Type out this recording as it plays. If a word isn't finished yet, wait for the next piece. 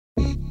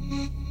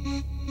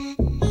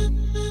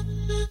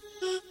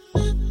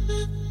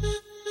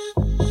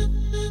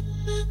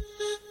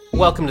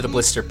Welcome to the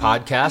Blister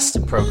Podcast,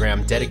 a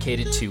program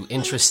dedicated to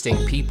interesting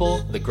people,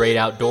 the great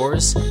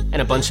outdoors,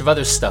 and a bunch of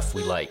other stuff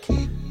we like.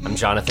 I'm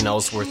Jonathan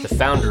Ellsworth, the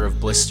founder of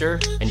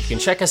Blister, and you can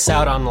check us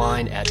out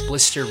online at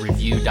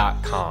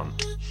blisterreview.com.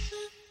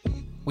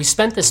 We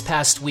spent this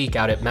past week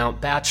out at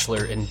Mount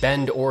Bachelor in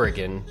Bend,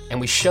 Oregon,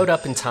 and we showed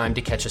up in time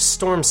to catch a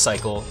storm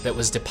cycle that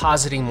was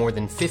depositing more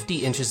than 50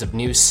 inches of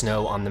new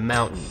snow on the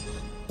mountain.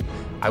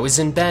 I was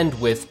in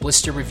Bend with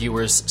Blister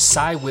reviewers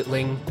Cy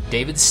Whitling,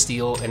 David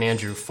Steele, and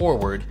Andrew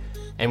Forward,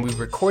 and we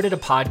recorded a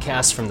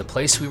podcast from the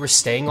place we were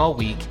staying all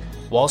week,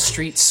 Wall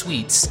Street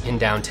Suites in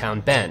downtown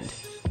Bend.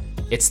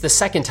 It's the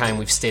second time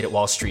we've stayed at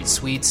Wall Street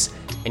Suites,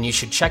 and you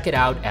should check it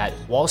out at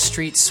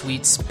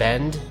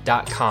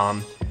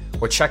wallstreetsuitesbend.com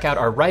or check out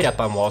our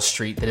write-up on Wall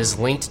Street that is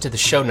linked to the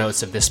show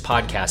notes of this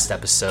podcast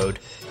episode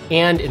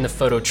and in the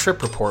photo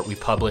trip report we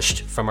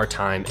published from our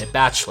time at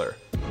Bachelor.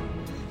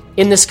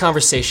 In this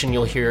conversation,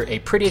 you'll hear a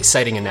pretty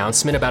exciting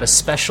announcement about a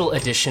special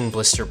edition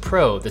Blister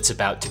Pro that's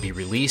about to be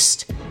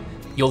released.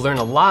 You'll learn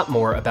a lot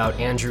more about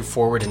Andrew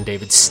Forward and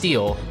David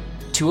Steele,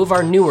 two of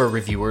our newer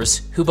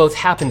reviewers who both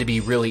happen to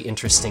be really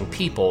interesting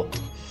people.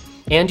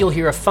 And you'll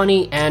hear a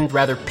funny and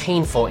rather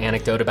painful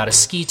anecdote about a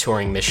ski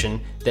touring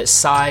mission that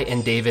Cy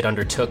and David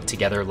undertook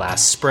together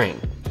last spring.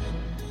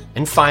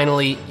 And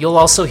finally, you'll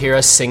also hear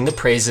us sing the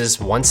praises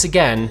once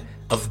again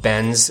of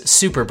Ben's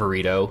Super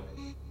Burrito,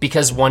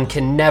 because one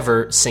can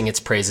never sing its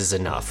praises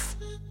enough.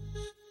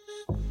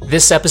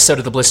 This episode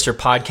of the Blister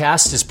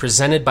Podcast is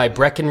presented by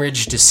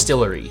Breckenridge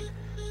Distillery.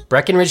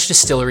 Breckenridge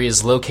Distillery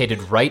is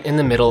located right in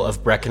the middle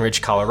of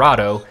Breckenridge,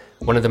 Colorado,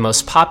 one of the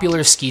most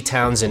popular ski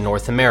towns in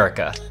North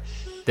America.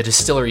 The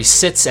distillery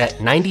sits at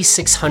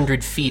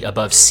 9,600 feet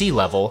above sea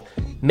level,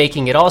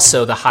 making it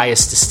also the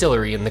highest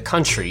distillery in the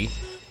country,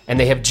 and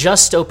they have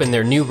just opened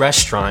their new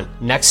restaurant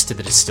next to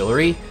the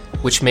distillery,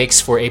 which makes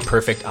for a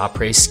perfect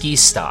après ski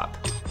stop.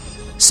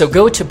 So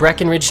go to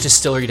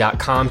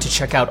BreckenridgeDistillery.com to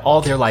check out all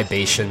their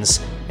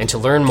libations and to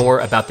learn more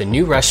about the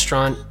new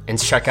restaurant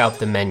and check out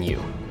the menu.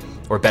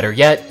 Or better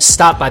yet,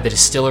 stop by the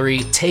distillery,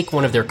 take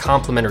one of their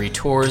complimentary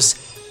tours,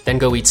 then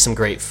go eat some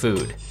great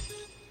food.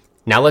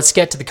 Now let's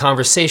get to the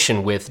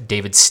conversation with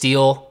David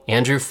Steele,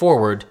 Andrew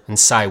Forward, and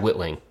Cy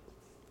Whitling.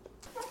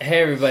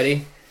 Hey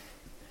everybody.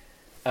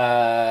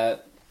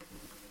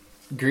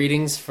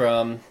 Greetings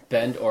from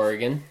Bend,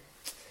 Oregon,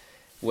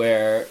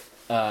 where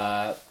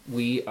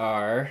we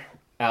are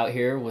out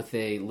here with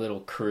a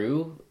little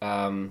crew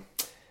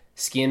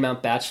skiing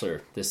Mount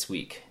Bachelor this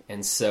week.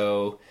 And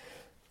so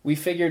we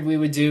figured we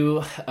would do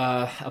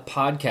a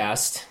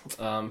podcast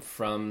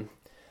from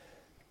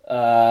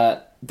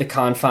the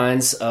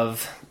confines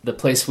of the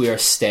place we are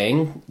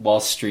staying, Wall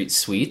Street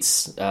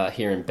Suites,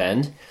 here in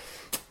Bend.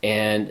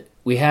 And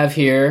we have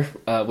here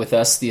with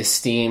us the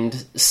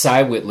esteemed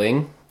Cy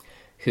Whitling,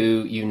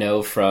 who you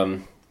know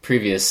from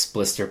previous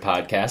Blister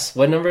podcasts.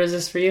 What number is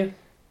this for you?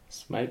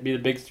 This might be the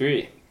big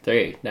three.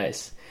 3,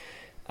 nice.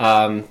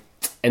 And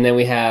then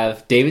we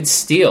have David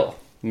Steele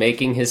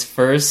making his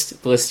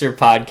first Blister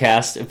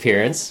podcast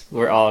appearance.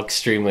 We're all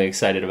extremely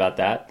excited about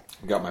that.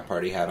 I got my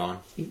party hat on.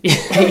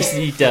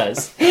 He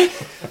does.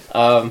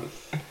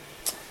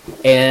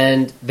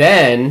 And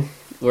then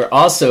we're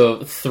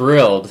also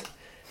thrilled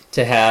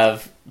to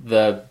have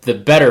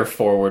the better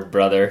Forward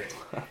brother,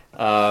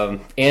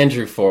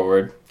 Andrew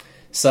Forward.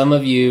 Some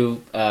of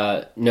you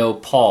know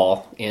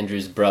Paul,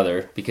 Andrew's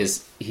brother,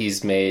 because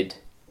he's made...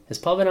 Has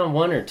Paul been on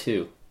 1 or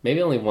 2?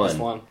 Maybe only 1. Just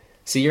 1.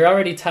 So you're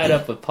already tied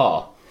up with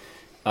Paul.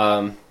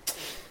 But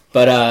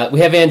we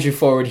have Andrew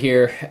Forward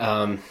here.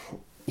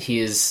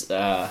 He is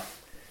the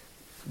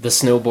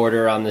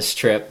snowboarder on this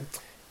trip.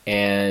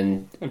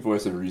 And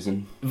voice of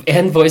reason.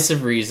 And voice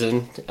of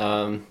reason.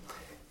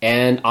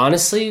 And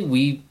honestly,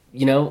 we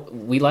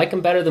like him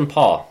better than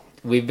Paul.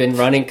 We've been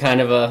running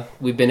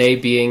we've been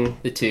A-Bing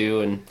the two,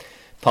 and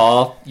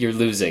Paul, you're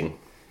losing.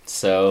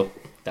 So,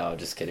 no,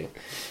 just kidding.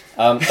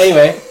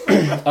 Anyway,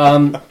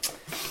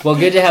 well,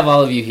 good to have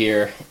all of you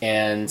here.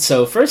 And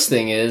so first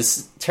thing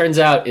is, turns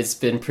out it's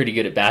been pretty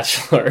good at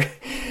Bachelor.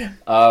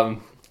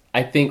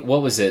 I think,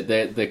 what was it?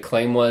 The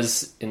claim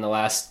was in the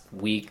last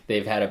week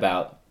they've had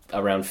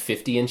around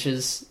 50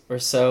 inches or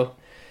so.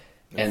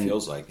 It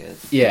feels like it.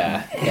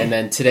 Yeah, and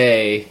then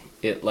today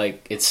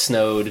it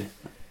snowed,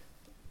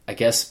 I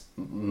guess,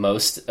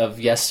 most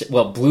of yesterday.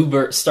 Well,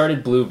 Bluebird,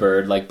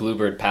 like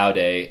Bluebird Pow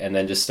Day, and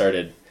then just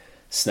started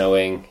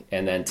snowing,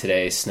 and then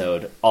today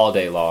snowed all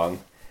day long,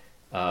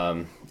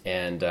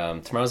 and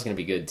tomorrow's going to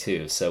be good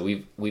too. So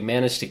we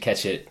managed to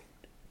catch it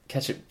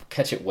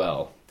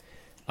well.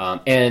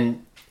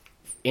 And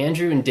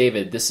Andrew and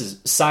David,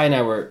 Cy and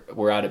I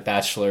were out at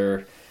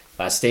Bachelor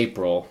last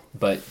April,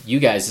 but you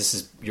guys, this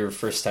is your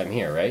first time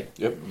here, right?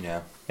 Yep.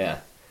 Yeah.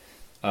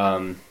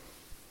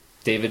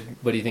 David,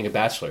 what do you think of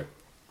Bachelor?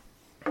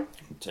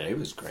 Today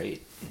was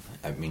great.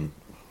 I mean,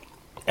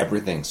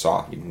 everything's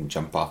soft. You can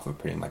jump off of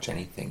pretty much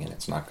anything, and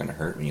it's not going to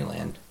hurt when you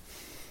land.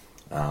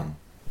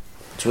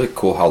 It's really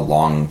cool how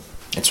long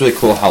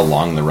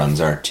the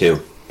runs are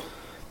too.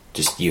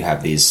 Just you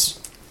have these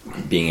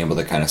being able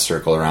to kind of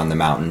circle around the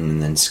mountain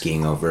and then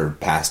skiing over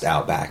past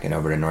Outback and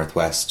over to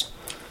Northwest,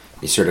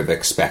 you sort of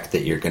expect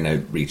that you're going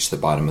to reach the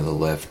bottom of the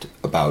lift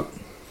about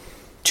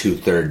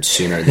 2/3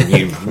 sooner than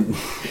you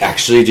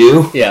actually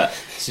do. Yeah.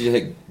 So you're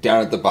like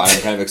down at the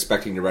bottom, kind of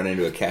expecting to run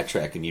into a cat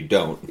track, and you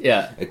don't.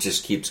 Yeah. It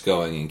just keeps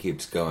going and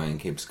keeps going and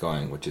keeps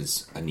going, which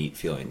is a neat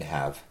feeling to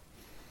have.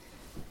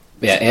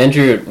 Yeah,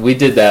 Andrew, we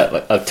did that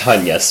like, a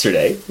ton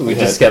yesterday. We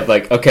just kept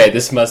like, okay,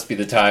 this must be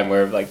the time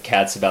where like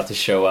cat's about to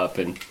show up,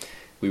 and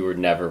we were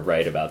never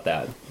right about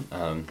that.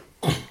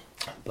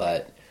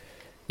 But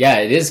yeah,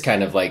 it is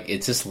kind of like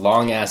it's just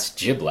long ass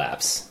jib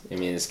laps. I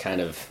mean, it's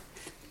kind of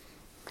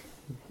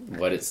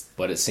what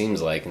it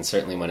seems like, and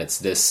certainly when it's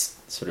this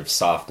sort of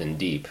soft and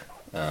deep,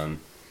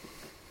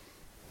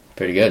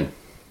 pretty good.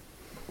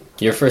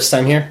 Your first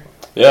time here?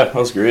 Yeah, that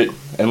was great.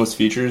 Endless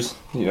features,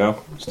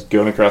 just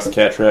going across the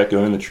cat track,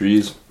 going in the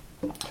trees,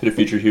 hit a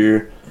feature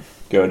here,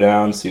 go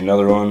down, see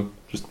another one,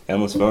 just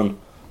endless fun.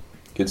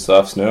 Good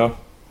soft snow.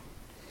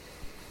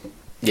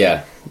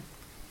 Yeah.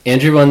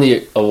 Andrew won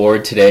the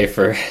award today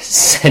for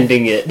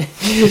sending it to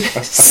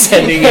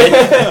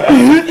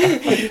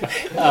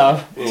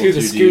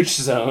the scooch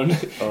zone.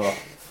 Oh,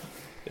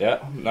 yeah,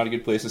 not a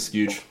good place to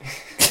scooch,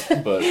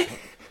 but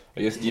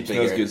I guess deep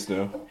snow is good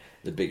snow.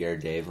 The Big Air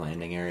Dave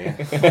landing area.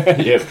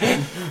 Yep.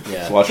 Yeah.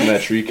 Just watching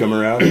that tree come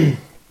around.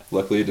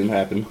 Luckily, it didn't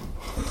happen.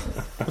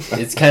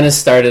 It's kind of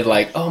started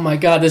like, oh my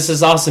god, this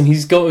is awesome.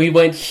 He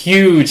went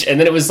huge, and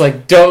then it was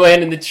like, don't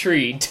land in the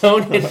tree,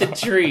 don't hit the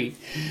tree.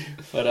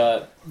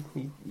 But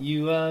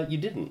you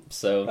didn't.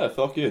 So yeah, it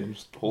felt good.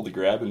 Just hold the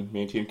grab and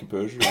maintain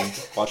composure,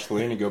 and watch the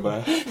lane and go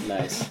by.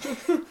 Nice.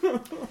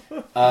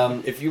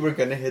 If you were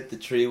going to hit the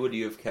tree, would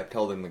you have kept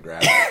holding the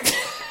grab?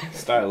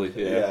 Stylish,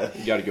 yeah.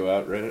 You got to go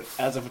out, right?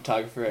 As a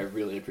photographer, I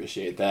really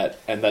appreciate that,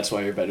 and that's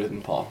why you're better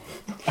than Paul.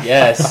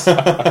 Yes.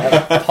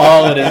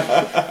 Paul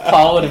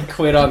would have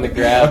quit on the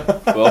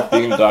grab. Well,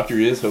 being the doctor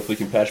he is, hopefully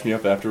he can patch me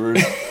up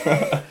afterwards.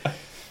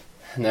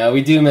 No,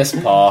 we do miss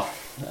Paul.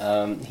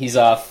 He's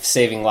off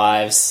saving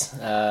lives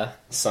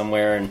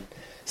somewhere in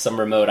some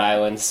remote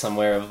island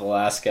somewhere of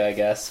Alaska, I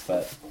guess.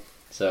 But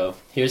so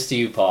here's to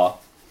you,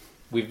 Paul.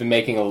 We've been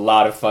making a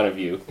lot of fun of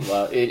you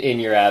in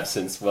your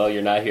absence. Well,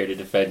 you're not here to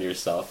defend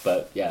yourself,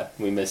 but yeah,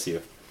 we miss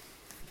you.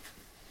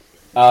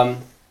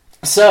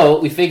 So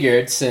we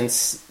figured,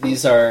 since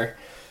these are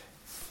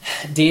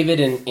David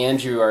and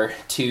Andrew are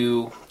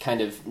two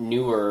kind of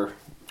newer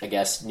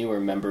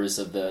members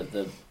of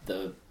the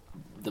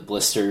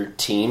Blister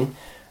team,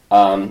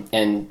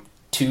 and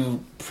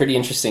two pretty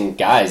interesting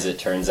guys, it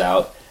turns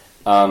out.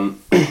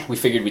 We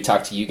figured we'd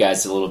talk to you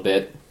guys a little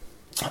bit,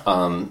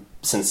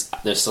 since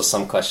there's still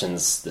some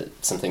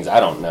things I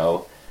don't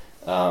know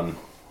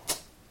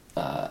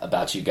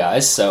about you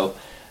guys. So,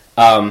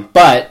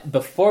 but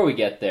before we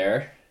get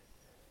there,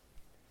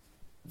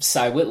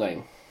 Cy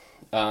Whitling,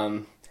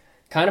 kind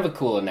of a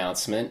cool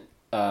announcement.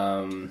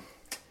 Some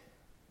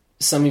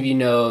of you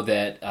know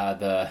that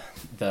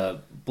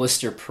the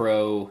Blister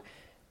Pro,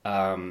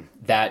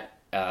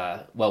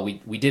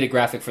 we did a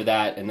graphic for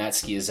that, and that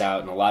ski is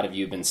out, and a lot of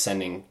you have been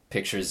sending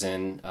pictures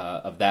in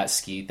of that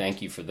ski.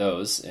 Thank you for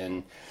those,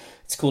 and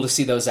it's cool to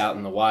see those out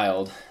in the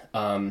wild.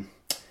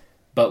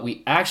 But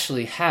we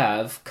actually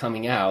have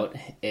coming out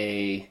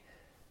a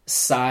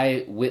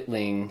Cy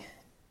Whitling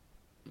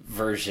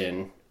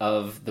version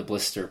of the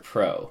Blister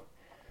Pro,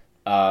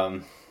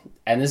 and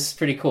this is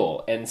pretty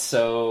cool. And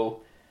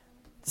so,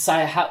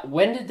 Cy,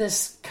 when did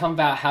this come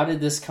about? How did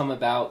this come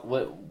about?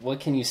 What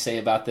can you say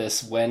about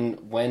this?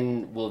 When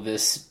will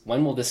this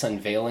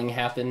unveiling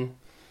happen?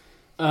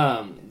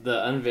 The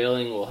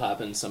unveiling will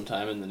happen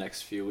sometime in the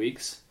next few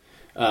weeks,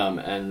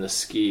 and the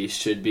ski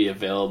should be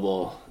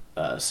available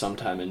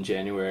sometime in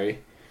January,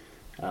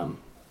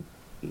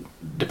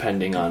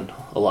 depending on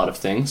a lot of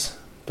things.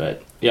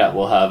 But yeah,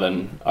 we'll have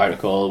an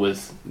article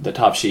with the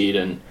top sheet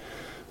and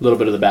a little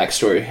bit of the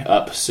backstory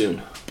up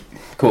soon.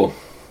 Cool.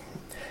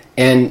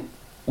 And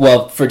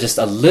well, for just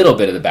a little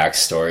bit of the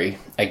backstory,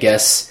 I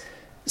guess.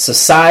 So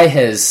Cy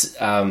has,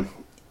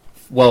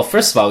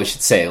 first of all, we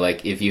should say,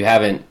 like, if you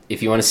want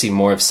to see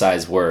more of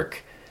Cy's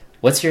work,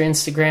 what's your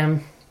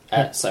Instagram?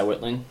 At Cy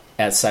Whitling.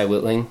 At Cy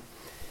Whitling.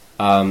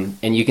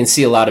 And you can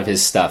see a lot of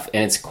his stuff,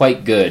 and it's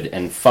quite good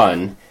and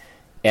fun.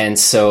 And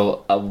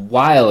so a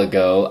while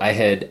ago, I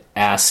had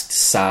asked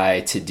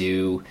Cy to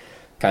do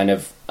kind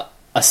of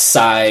a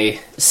Cy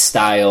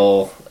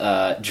style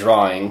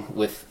drawing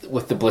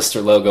with the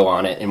Blister logo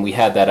on it, and we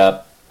had that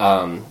up.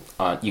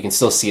 You can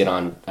still see it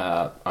on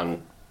our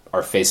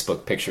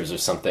Facebook pictures or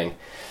something.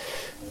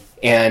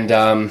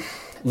 And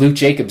Luke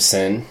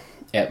Jacobson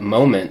at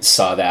Moment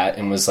saw that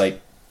and was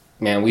like,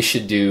 "Man, we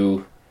should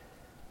do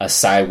a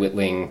Cy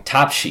Whitling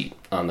top sheet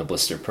on the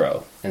Blister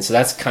Pro." And so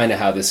that's kind of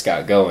how this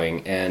got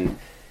going. And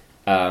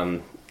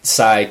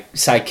Cy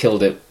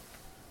killed it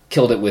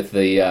with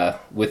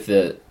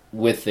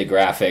the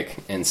graphic.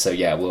 And so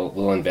yeah,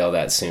 we'll unveil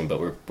that soon. But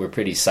we're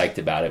pretty psyched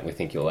about it. We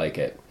think you'll like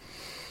it.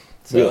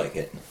 So, we like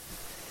it.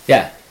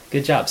 Yeah,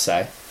 good job,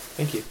 Cy.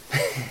 Thank you.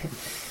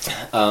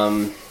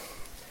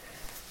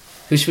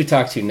 Who should we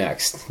talk to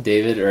next,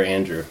 David or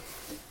Andrew?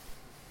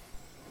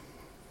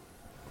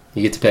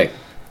 You get to pick.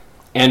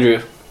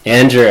 Andrew.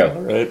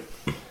 All right.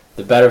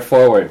 The better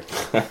forward.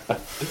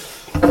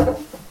 All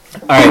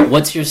right,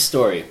 what's your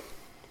story?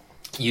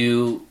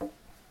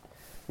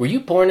 Were you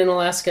born in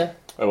Alaska?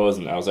 I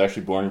wasn't. I was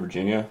actually born in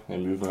Virginia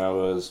and moved when I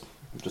was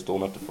just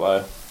old enough to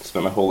fly.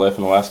 Spent my whole life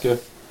in Alaska.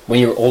 When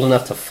you were old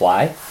enough to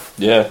fly?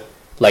 Yeah.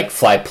 Like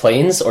fly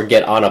planes or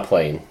get on a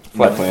plane?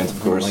 Fly planes, of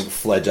course. Like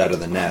fledge out of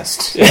the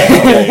nest.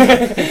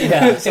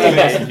 Yeah.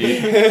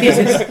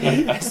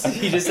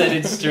 He just sent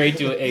it straight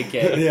to an AK.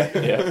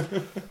 Yeah.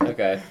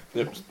 Okay.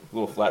 Yep. Just a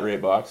little flat rate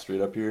box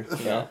straight up here.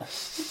 Yeah.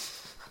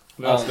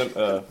 No, I spent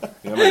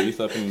my youth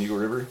up in Eagle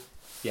River.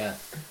 Yeah.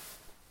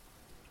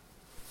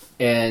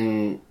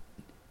 And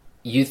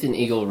youth in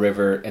Eagle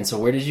River. And so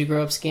where did you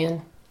grow up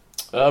skiing?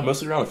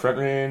 Mostly around the Front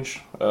Range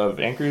of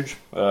Anchorage.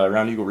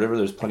 Around Eagle River,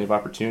 there's plenty of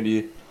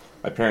opportunity.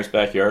 My parents'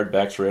 backyard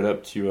backs right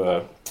up to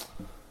a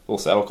little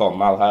saddle called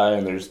Mile High,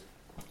 and there's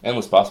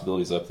endless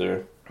possibilities up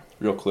there.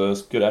 Real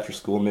close. Good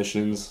after-school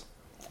missions.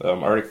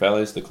 Arctic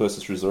Valley is the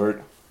closest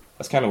resort.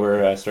 That's kind of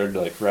where I started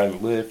riding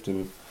the lift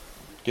and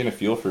getting a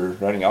feel for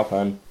riding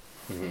alpine.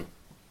 Mm-hmm.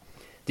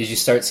 Did you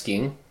start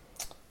skiing?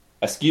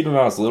 I skied when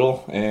I was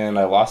little, and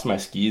I lost my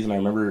skis, and I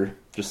remember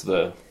just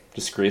the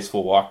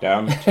disgraceful walk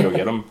down to go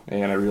get them,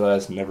 and I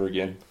realized never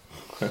again.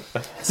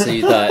 So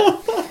you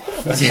thought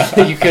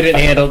you couldn't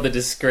handle the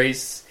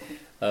disgrace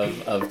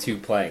of 2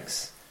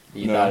 planks.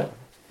 You thought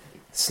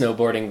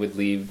snowboarding would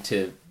lead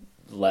to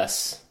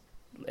less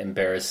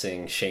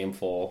embarrassing,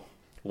 shameful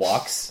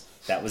walks?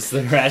 That was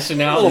the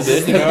rationale? A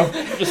little bit,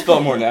 It just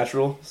felt more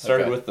natural.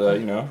 Started with,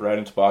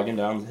 riding toboggan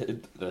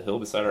down the hill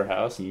beside our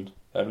house and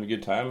having a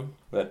good time.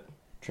 That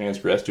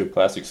transgressed to a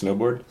plastic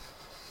snowboard.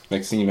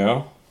 Next thing you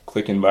know,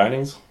 clicking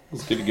bindings. It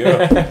was good to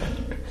go.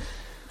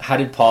 How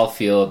did Paul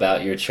feel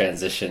about your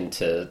transition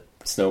to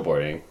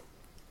snowboarding?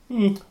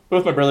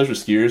 Both my brothers were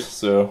skiers,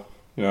 so,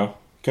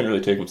 couldn't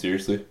really take them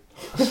seriously.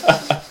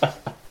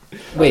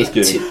 Wait,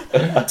 Just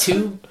kidding.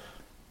 two?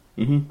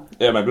 Mm-hmm.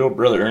 Yeah, my little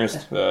brother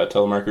Ernest,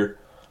 telemarker.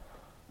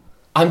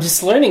 I'm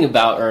just learning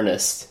about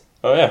Ernest.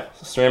 Oh, yeah,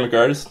 ceramic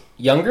artist.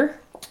 Younger?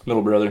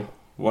 Middle brother.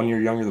 1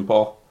 year younger than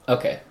Paul.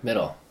 Okay,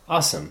 middle.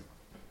 Awesome.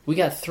 We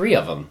got 3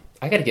 of them.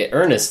 I got to get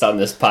Ernest on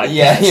this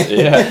podcast.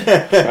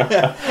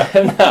 Yeah.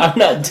 I'm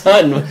not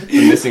done with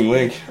The missing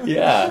link.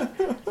 Yeah.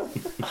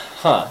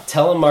 Huh.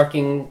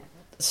 Telemarking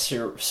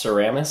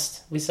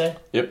ceramist, we say?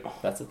 Yep.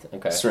 That's it.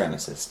 Okay.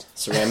 Ceramicist.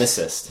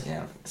 Ceramicist.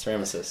 Yeah.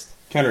 Ceramicist.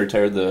 Kind of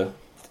retired the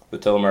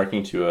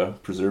telemarking to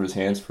preserve his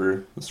hands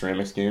for the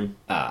ceramics game.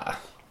 Ah.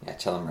 Yeah,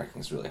 telemarketing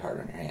is really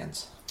hard on your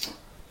hands.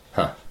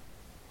 Huh.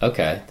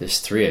 Okay. There's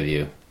 3 of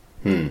you.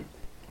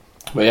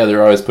 But yeah,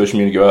 they're always pushing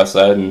me to go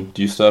outside and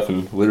do stuff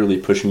and literally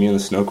pushing me in the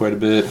snow quite a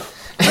bit.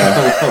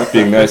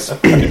 Being nice,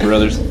 good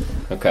brothers.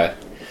 Okay.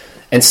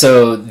 And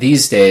so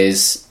these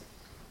days,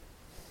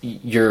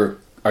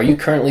 are you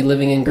currently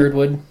living in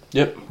Girdwood?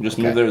 Yep, just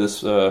moved there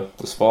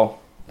this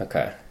fall.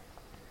 Okay.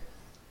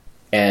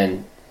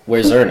 And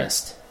where's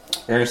Ernest?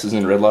 Ernest is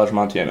in Red Lodge,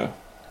 Montana.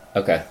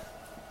 Okay.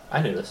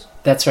 I knew this.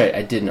 That's right,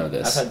 I did know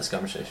this. I've had this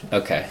conversation.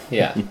 Okay,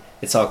 yeah.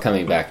 It's all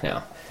coming back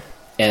now.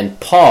 And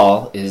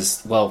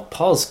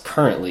Paul's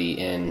currently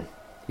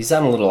he's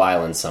on a little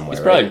island somewhere,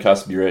 He's probably right? in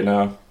Kotzebue right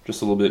now,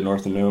 just a little bit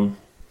north of Nome.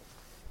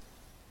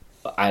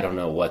 I don't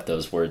know what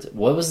those words...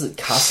 What was it?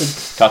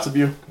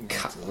 Kotzebue?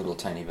 It's a little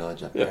tiny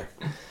village up Yep. there.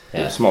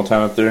 Yeah. Small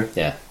town up there.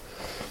 Yeah.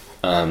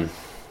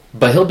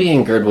 But he'll be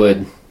in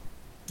Girdwood.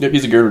 Yep,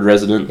 he's a Girdwood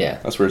resident. Yeah.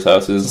 That's where his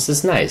house is. This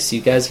is nice.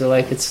 You guys are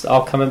like, it's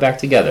all coming back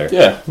together.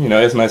 Yeah, he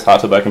has a nice hot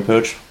tub I can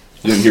poach.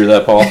 You didn't hear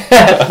that, Paul?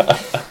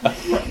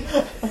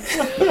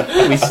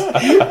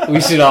 We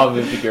should all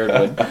move to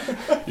Girdwood.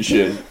 You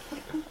should.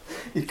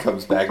 He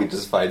comes back and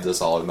just finds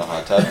us all in the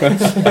hot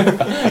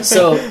tub.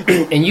 So,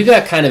 and you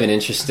got kind of an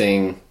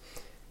interesting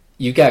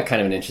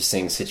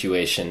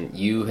situation.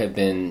 You have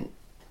been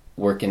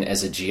working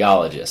as a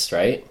geologist,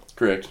 right?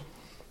 Correct.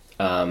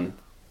 And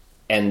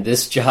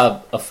this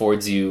job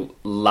affords you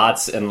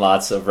lots and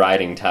lots of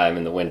riding time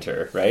in the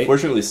winter, right?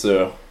 Fortunately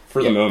so.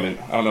 For the Yep. moment.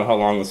 I don't know how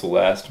long this will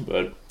last,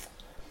 but...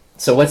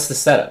 So what's the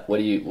setup? What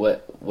do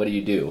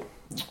you do?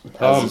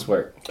 How does this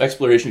work?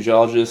 Exploration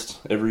geologist.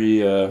 Every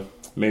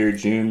May or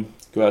June,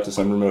 go out to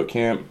some remote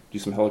camp, do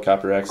some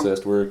helicopter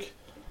accessed work,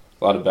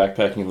 a lot of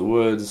backpacking in the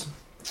woods,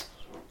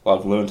 a lot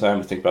of alone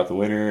time to think about the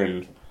winter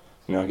and,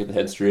 get the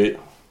head straight.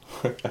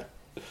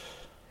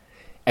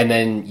 And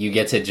then you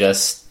get to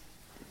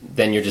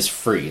then you're just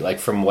free. Like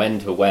from when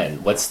to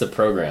when? What's the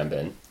program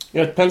been?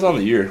 Yeah, it depends on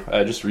the year.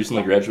 I just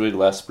recently graduated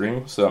last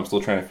spring, so I'm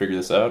still trying to figure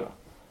this out.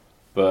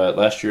 But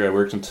last year I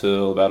worked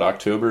until about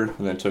October,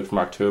 and then took from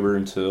October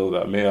until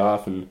about May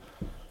off, and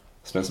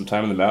spent some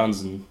time in the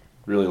mountains and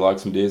really logged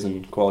some days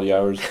in quality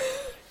hours.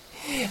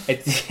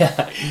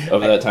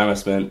 Over that time I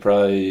spent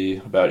probably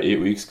about 8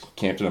 weeks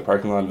camped in a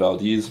parking lot in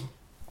Valdez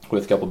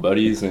with a couple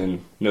buddies,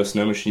 and no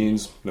snow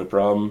machines, no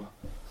problem.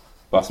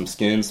 Bought some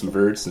skins, some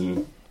verts,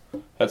 and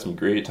had some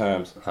great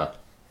times. Huh.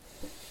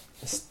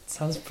 This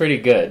sounds pretty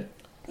good.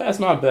 That's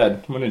not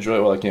bad. I'm gonna enjoy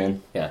it while I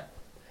can. Yeah.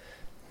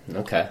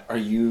 Okay. Are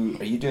you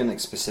doing like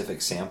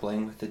specific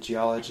sampling with the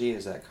geology?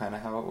 Is that kind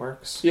of how it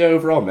works? Yeah,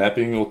 overall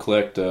mapping. We'll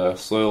collect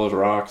soils,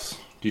 rocks,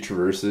 do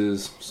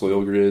traverses,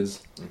 soil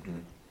grids,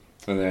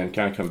 and then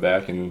kind of come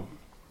back and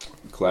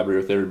collaborate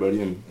with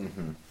everybody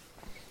and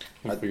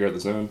figure out the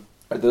zone.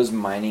 Are those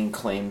mining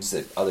claims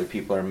that other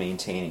people are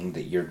maintaining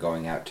that you're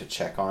going out to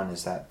check on?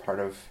 Is that part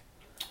of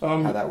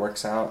how that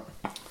works out?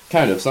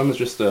 Kind of. Some is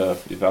just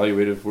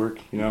evaluative work,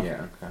 you know.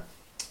 Yeah. Okay.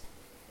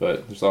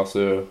 But there's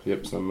also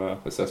some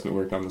assessment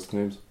work on those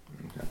claims.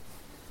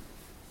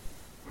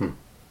 Okay.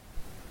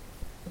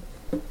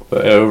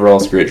 But yeah, overall,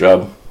 it's a great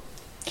job.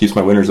 Keeps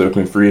my winters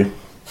open and free.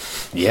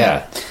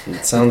 Yeah.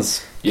 It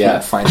sounds.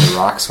 Can't find the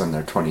rocks when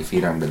they're 20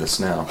 feet under the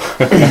snow.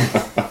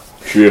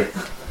 True.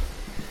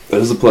 That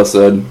is a plus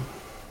side.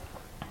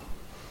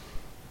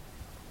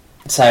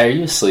 Sai, are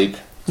you asleep?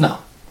 No.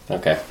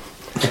 Okay.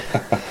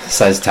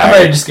 Sai's I've already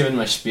tired. just given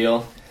my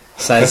spiel.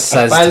 Sai's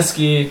Buy the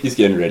ski. He's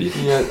getting ready.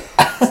 Yeah.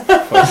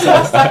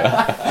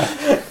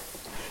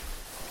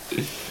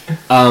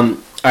 All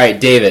right,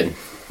 David.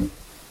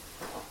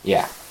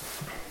 Yeah.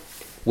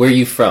 Where are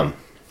you from?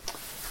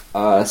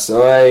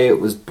 So I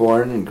was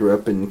born and grew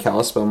up in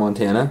Kalispell,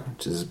 Montana,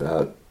 which is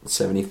about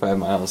 75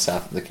 miles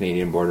south of the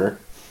Canadian border,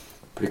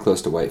 pretty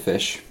close to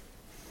Whitefish.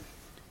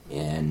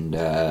 And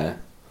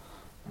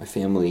my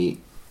family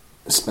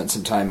spent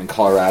some time in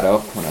Colorado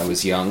when I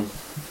was young,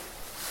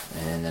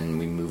 and then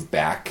we moved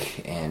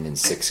back. And in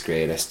 6th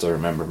grade, I still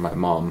remember my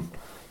mom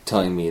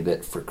telling me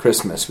that for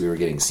Christmas we were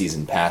getting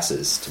season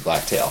passes to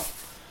Blacktail,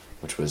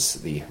 which was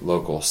the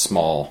local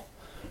small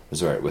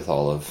resort with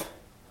all of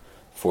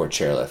 4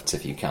 chairlifts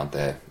if you count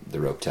the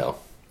rope tow,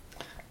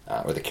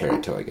 or the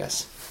carrot tow, I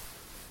guess.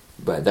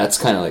 But that's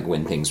kind of like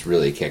when things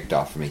really kicked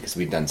off for me, because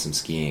we'd done some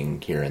skiing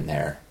here and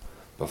there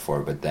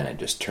before, but then it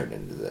just turned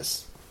into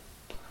this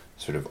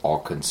sort of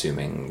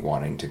all-consuming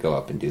wanting to go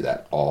up and do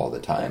that all the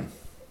time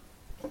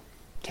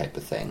type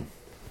of thing.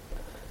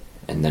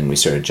 And then we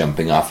started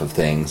jumping off of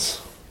things,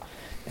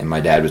 and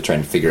my dad was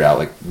trying to figure out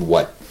like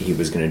what he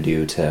was going to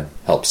do to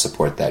help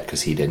support that,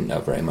 because he didn't know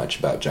very much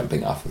about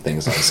jumping off of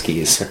things on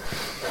skis.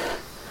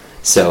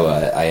 So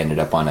I ended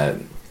up on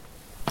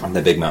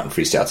the Big Mountain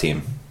Freestyle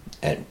team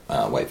at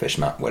Whitefish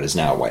Mountain, what is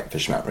now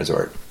Whitefish Mountain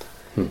Resort,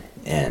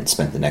 and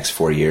spent the next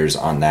 4 years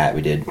on that.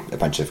 We did a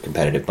bunch of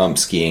competitive bump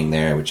skiing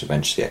there, which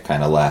eventually I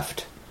kind of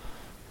left,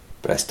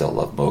 but I still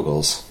love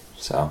moguls.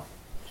 So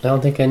I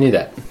don't think I knew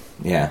that.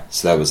 yeah,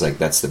 so that was like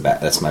that's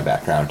my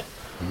background.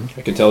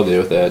 I can tell, Dave,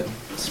 with that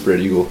spread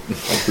eagle.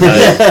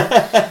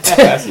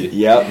 Classy.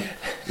 Yep.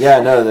 Yeah,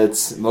 no,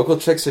 that's mogul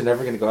tricks are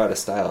never going to go out of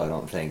style, I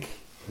don't think.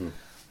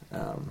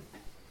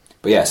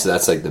 But yeah, so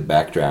that's like the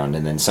background,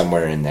 and then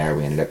somewhere in there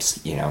we ended up,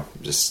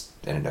 just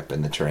ended up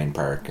in the terrain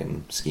park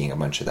and skiing a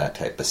bunch of that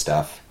type of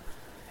stuff.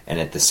 And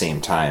at the same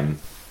time,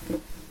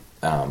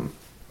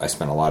 I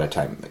spent a lot of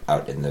time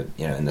out in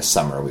the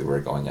summer. We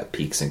were going up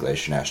peaks in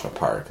Glacier National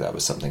Park. That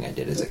was something I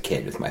did as a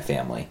kid with my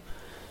family.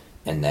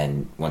 And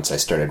then once I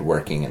started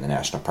working in the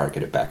national park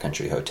at a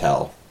backcountry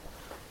hotel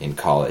in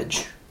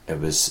college,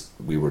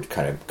 we were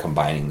kind of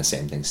combining the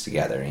same things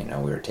together.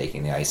 We were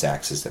taking the ice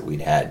axes that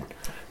we'd had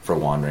for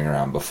wandering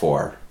around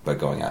before, but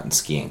going out and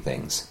skiing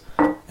things.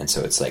 And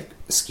so it's like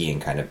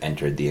skiing kind of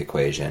entered the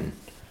equation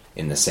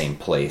in the same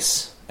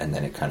place, and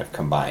then it kind of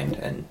combined.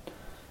 And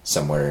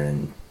somewhere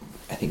in,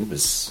 I think it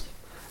was,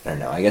 I don't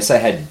know, I guess I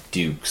had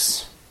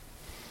Dukes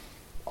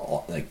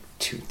like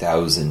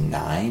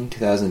 2009,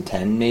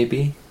 2010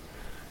 maybe.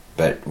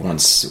 But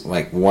once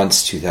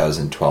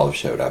 2012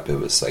 showed up, it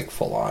was like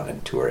full on,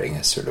 and touring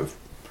has sort of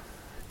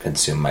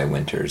consumed my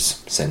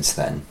winters since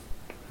then.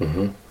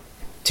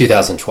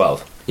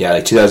 2012. Yeah,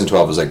 like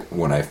 2012 was like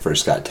when I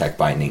first got Tech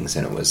Bindings,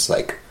 and it was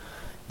like,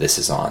 this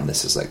is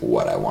like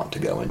what I want to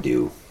go and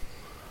do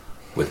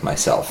with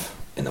myself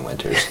in the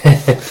winters.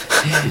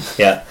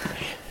 Yeah.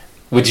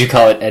 Would you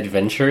call it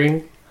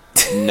adventuring?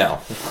 No.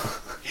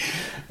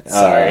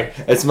 Sorry.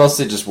 It's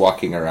mostly just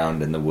walking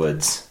around in the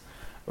woods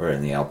or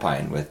in the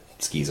alpine with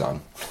skis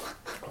on.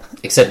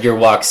 Except your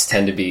walks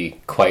tend to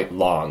be quite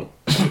long.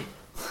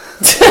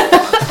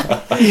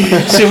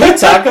 Should we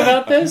talk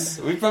about this?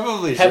 We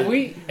probably should. Have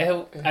we?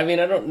 I mean,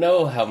 I don't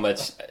know how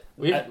much.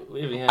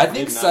 I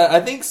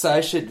think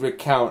Sai should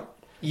recount.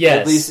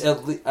 Yes.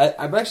 At least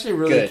I'm actually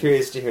really Good.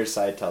 curious to hear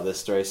Sai tell this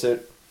story. So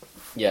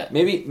Yeah.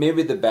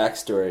 maybe the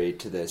backstory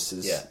to this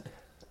is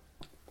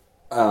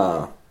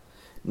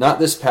not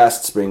this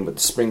past spring, but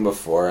the spring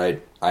before.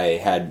 I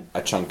had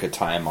a chunk of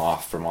time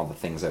off from all the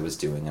things I was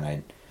doing, and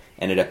I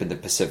ended up in the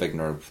Pacific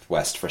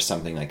Northwest for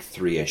something like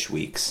 3-ish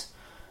weeks.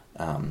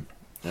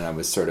 And I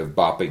was sort of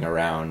bopping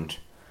around,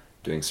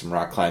 doing some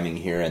rock climbing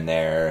here and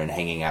there, and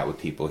hanging out with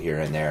people here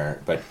and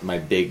there. But my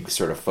big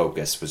sort of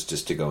focus was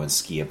just to go and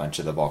ski a bunch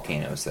of the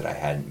volcanoes that I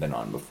hadn't been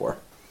on before.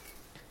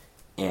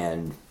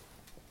 And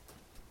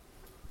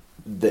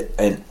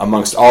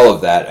amongst all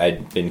of that,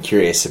 I'd been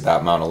curious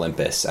about Mount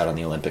Olympus out on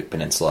the Olympic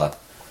Peninsula,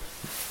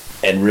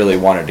 and really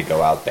wanted to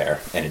go out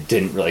there, and it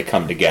didn't really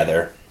come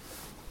together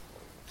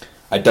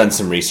I'd done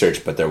some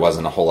research, but there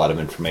wasn't a whole lot of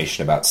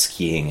information about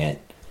skiing it.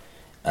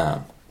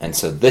 And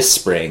so this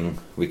spring,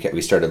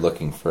 we started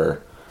looking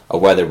for a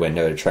weather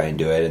window to try and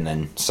do it, and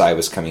then Cy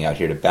was coming out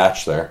here to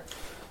Bachelor.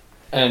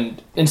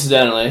 And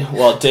incidentally,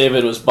 while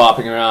David was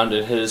bopping around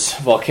in his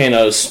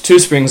volcanoes 2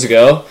 springs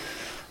ago,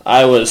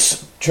 I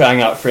was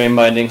trying out frame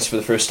bindings for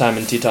the first time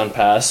in Teton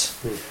Pass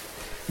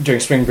during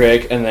spring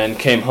break, and then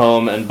came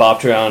home and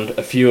bopped around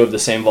a few of the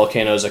same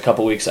volcanoes a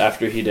couple weeks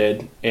after he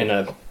did in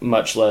a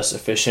much less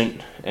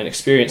efficient and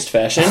experienced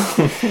fashion,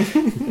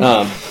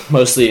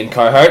 mostly in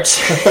Carhartts.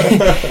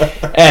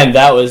 And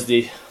that was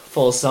the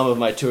full sum of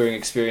my touring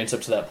experience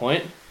up to that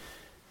point.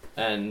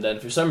 And then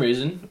for some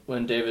reason,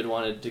 when David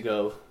wanted to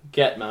go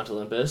get Mount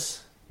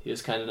Olympus, he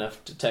was kind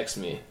enough to text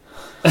me.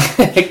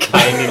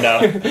 Kind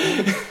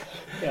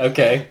enough.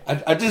 Okay.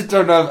 I just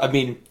don't know. I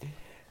mean,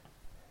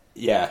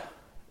 yeah.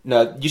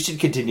 No, you should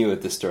continue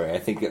with the story. I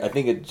think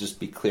it'd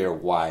just be clear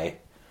why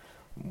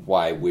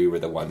we were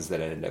the ones that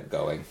ended up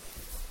going.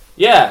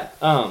 Yeah.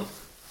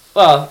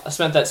 Well, I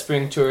spent that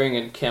spring touring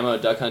in camo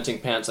duck hunting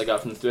pants I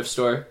got from the thrift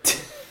store.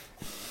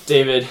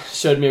 David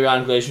showed me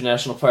around Glacier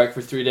National Park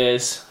for 3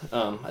 days.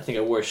 I think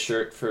I wore a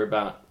shirt for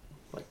about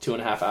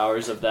 2.5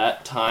 hours of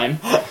that time.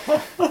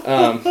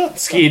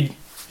 Skied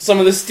some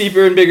of the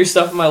steeper and bigger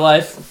stuff in my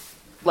life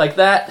like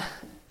that,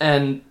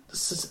 and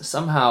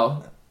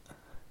somehow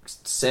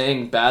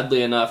sang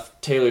badly enough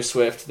Taylor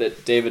Swift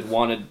that David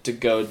wanted to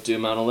go do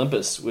Mount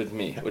Olympus with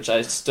me, which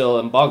I still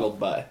am boggled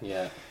by.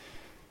 Yeah.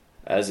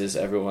 As is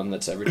everyone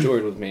that's ever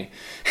toured with me.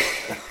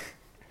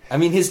 I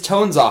mean, his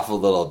tone's off a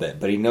little bit,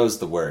 but he knows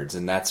the words,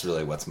 and that's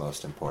really what's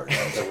most important.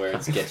 The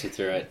words get you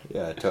through it.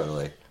 Yeah,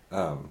 totally.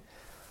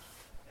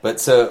 But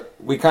so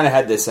we kind of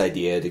had this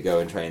idea to go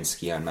and try and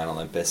ski on Mount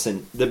Olympus,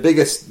 and the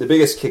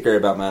biggest kicker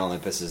about Mount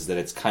Olympus is that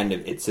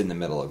it's in the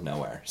middle of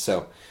nowhere.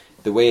 So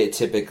the way it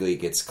typically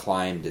gets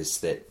climbed is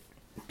that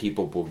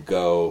people will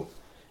go,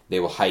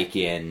 they will hike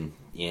in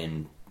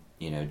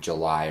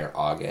July or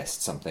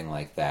August, something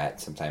like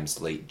that, sometimes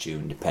late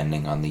June,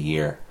 depending on the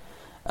year.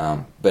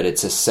 But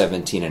it's a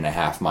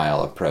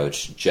 17.5-mile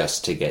approach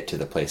just to get to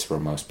the place where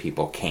most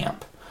people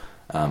camp,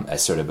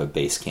 as sort of a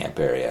base camp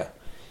area.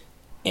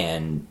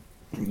 And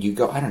you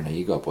go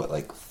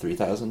up,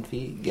 3,000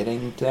 feet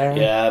getting there?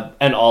 Yeah,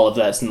 and all of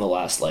that's in the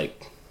last,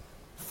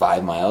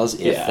 5 miles,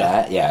 if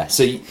that. Yeah.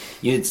 So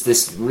it's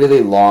this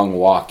really long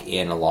walk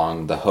in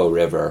along the Hoh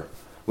River,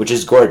 which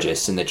is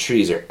gorgeous, and the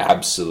trees are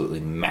absolutely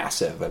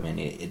massive. I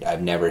mean,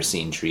 I've never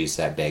seen trees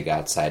that big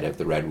outside of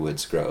the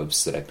redwoods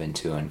groves that I've been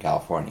to in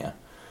California.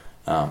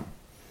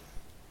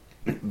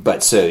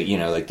 But so,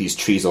 these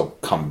trees will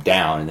come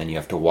down, and then you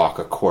have to walk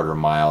a 1/4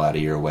 mile out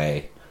of your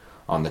way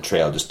on the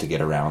trail just to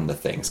get around the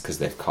things because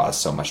they've caused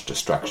so much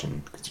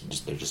destruction.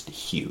 They're just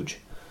huge.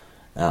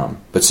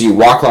 But so you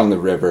walk along the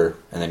river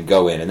and then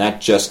go in, and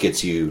that just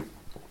gets you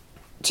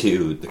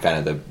to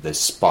the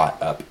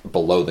spot up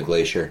below the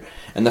glacier.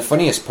 And the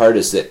funniest part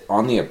is that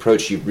on the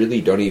approach, you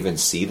really don't even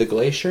see the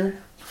glacier.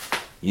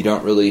 You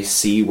don't really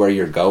see where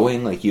you're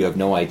going. You have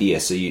no idea.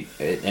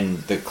 And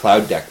the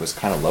cloud deck was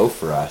kind of low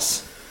for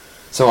us.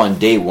 So on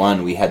day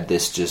 1, we had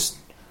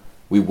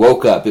we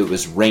woke up, it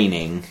was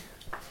raining.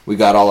 We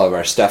got all of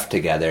our stuff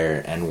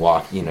together and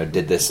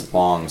did this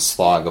long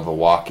slog of a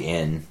walk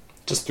in.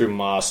 Just through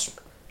moss,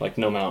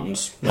 no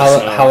mountains. No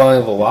How long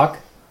of a walk?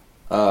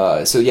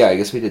 I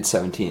guess we did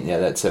 17. Yeah,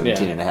 that's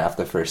 17 and a half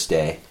the first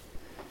day.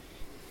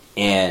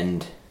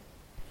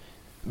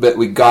 But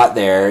we got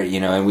there,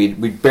 and we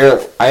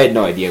barely. I had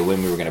no idea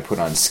when we were going to put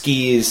on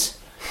skis.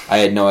 I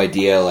had no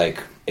idea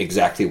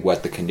exactly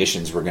what the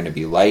conditions were going to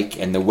be like,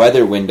 and the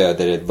weather window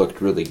that had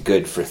looked really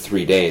good for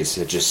 3 days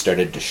had just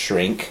started to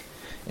shrink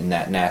in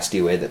that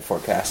nasty way that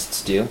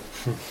forecasts do.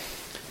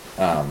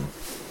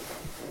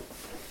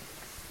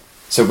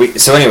 So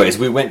anyways,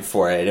 we went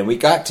for it, and we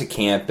got to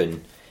camp,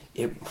 and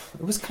it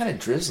was kind of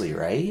drizzly,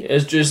 right? It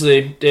was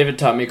drizzly. David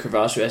taught me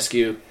crevasse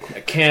rescue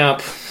at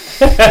camp.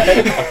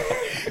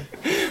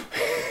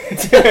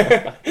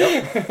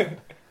 Yep.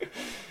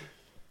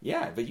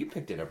 Yeah, but you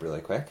picked it up really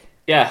quick.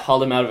 Yeah,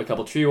 hauled him out of a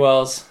couple tree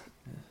wells.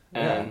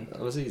 And that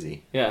was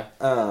easy. Yeah.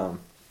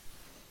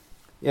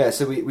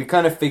 So we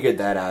kind of figured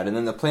that out, and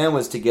then the plan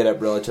was to get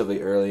up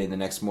relatively early in the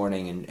next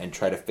morning and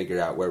try to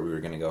figure out where we were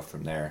going to go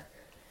from there.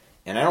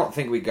 And I don't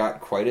think we got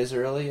quite as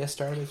early a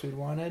start as we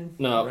wanted.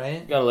 No,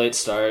 right? Got a late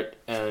start,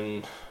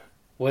 and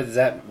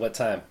What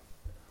time?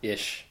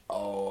 Ish.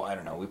 Oh, I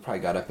don't know. We probably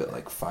got up at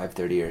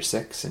 5:30 or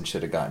 6 and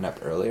should have gotten up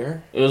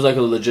earlier. it was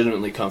a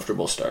legitimately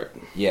comfortable start.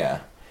 Yeah.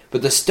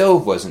 But the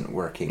stove wasn't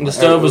working. The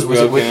stove was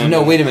broken.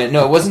 No, wait a minute.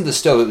 No, it wasn't the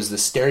stove. It was the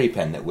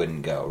SteriPen that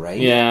wouldn't go, right?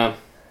 Yeah,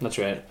 that's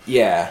right.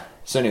 Yeah.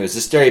 So anyways, the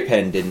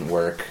SteriPen didn't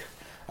work.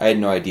 I had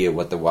no idea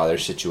what the water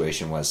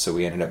situation was, so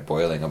we ended up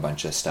boiling a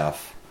bunch of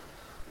stuff.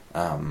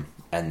 And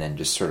then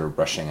just sort of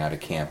rushing out of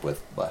camp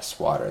with less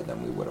water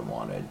than we would have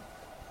wanted.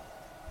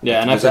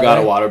 Yeah, and I Was that forgot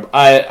right? a water.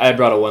 I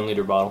brought a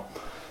 1-liter bottle,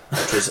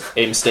 which was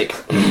a mistake.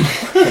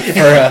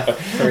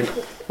 For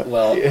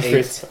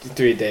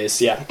 3 days.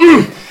 Yeah.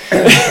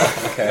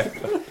 Okay.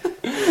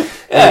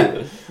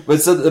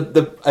 But so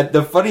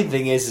the funny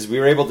thing is we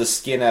were able to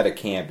skin out of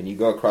camp, and you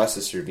go across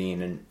this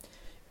ravine, and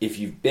if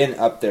you've been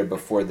up there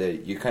before,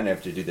 you kind of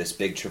have to do this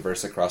big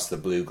traverse across the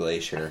Blue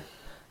Glacier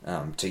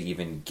to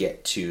even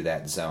get to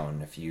that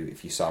zone. If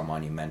you saw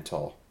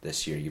Monumental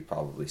this year, you've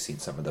probably seen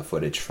some of the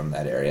footage from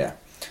that area.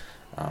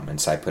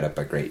 And so I put up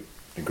a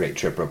great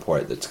trip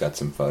report that's got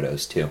some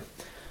photos too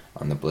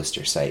on the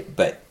Blister site.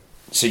 But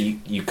so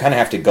you kind of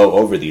have to go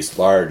over these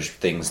large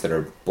things that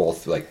are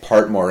both like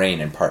part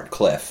moraine and part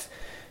cliff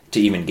to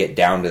even get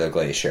down to the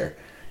glacier.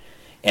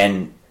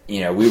 And,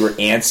 we were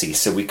antsy,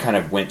 so we kind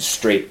of went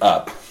straight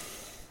up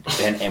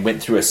and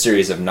went through a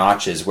series of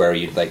notches where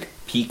you'd like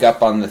peek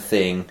up on the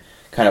thing,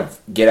 kind of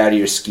get out of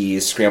your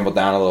skis, scramble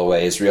down a little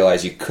ways,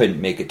 realize you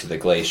couldn't make it to the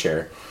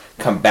glacier,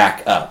 come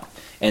back up.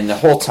 And the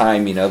whole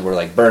time, we're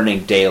like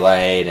burning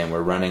daylight and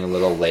we're running a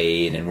little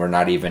late and we're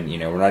not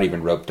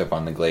even roped up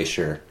on the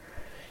glacier.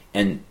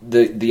 And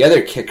the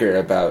other kicker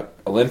about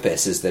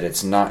Olympus is that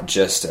it's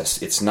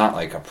not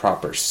like a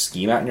proper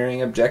ski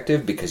mountaineering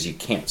objective, because you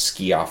can't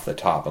ski off the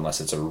top unless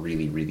it's a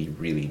really, really,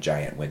 really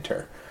giant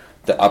winter.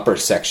 The upper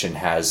section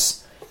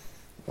has,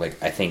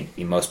 like, I think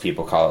most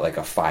people call it like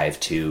a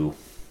 5'2",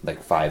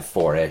 like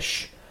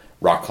 5'4"-ish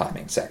rock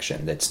climbing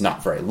section that's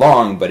not very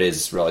long but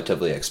is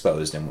relatively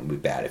exposed and would be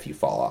bad if you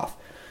fall off.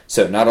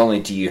 So not only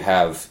do you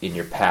have in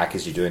your pack,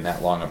 as you're doing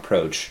that long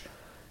approach,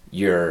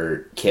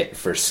 your kit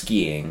for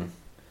skiing,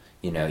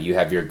 you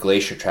have your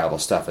glacier travel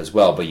stuff as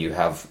well, but you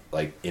have,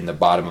 like, in the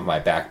bottom of my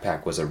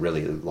backpack was a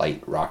really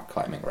light rock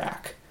climbing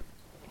rack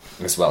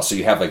as well. So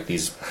you have like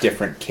these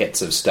different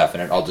kits of stuff,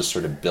 and it all just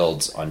sort of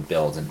builds on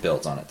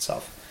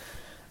itself.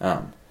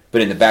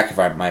 But in the back of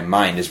my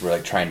mind, as we're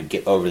like trying to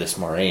get over this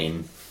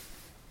moraine,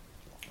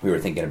 we were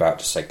thinking about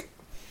just like,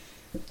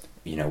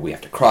 we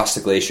have to cross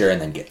the glacier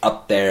and then get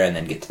up there and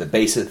then get to the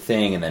base of the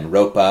thing and then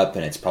rope up,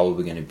 and it's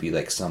probably going to be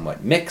like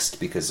somewhat mixed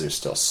because there's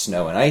still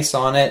snow and ice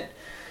on it.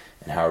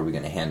 And how are we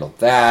going to handle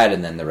that?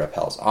 And then the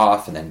rappel's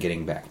off, and then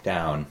getting back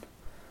down.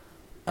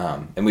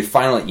 And we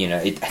finally, I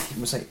think it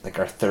was like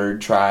our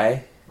third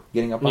try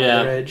getting up on the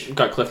ridge.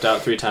 Got cliffed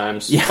out 3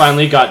 times. Yeah.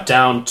 Finally got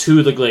down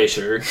to the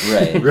glacier.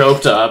 Right.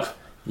 Roped up.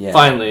 Yeah.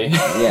 Finally.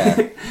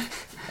 Yeah.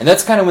 And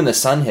that's kind of when the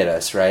sun hit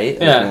us, right?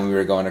 Like yeah. When we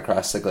were going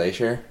across the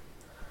glacier.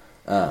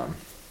 But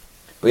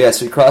yeah,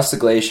 so we crossed the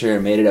glacier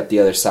and made it up the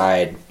other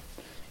side.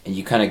 And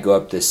you kind of go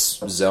up this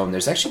zone. There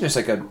was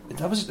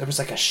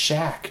like a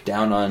shack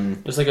down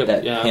on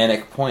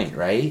Panic Point,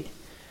 right?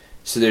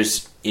 So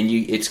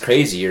it's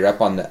crazy. You're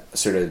up on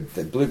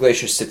the Blue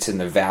Glacier sits in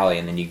the valley,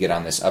 and then you get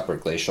on this upper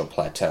glacial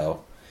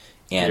plateau.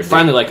 And you're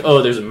finally like,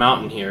 oh, there's a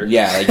mountain here.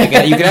 Yeah,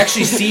 like you can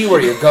actually see where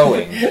you're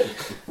going.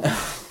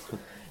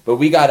 But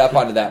we got up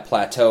onto that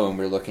plateau, and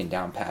we were looking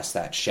down past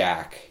that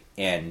shack,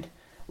 and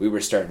we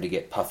were starting to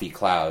get puffy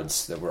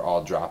clouds that were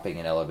all dropping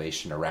in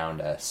elevation around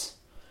us.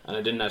 And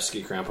I didn't have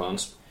ski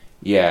crampons.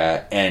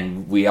 Yeah,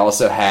 and we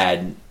also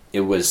it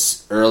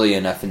was early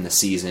enough in the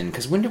season,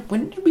 because when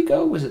did we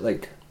go? Was it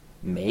like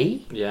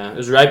May? Yeah, it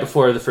was right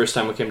before the first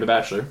time we came to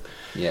Bachelor.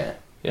 Yeah.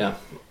 Yeah.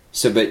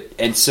 So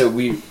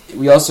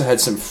we also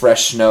had some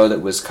fresh snow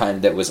that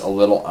was a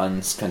little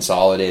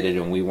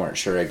unconsolidated, and we weren't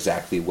sure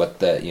exactly what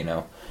the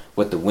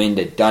wind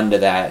had done to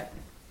that.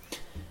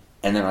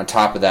 And then on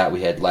top of that,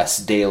 we had less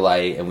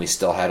daylight, and we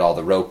still had all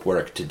the rope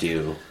work to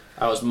do.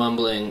 I was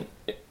mumbling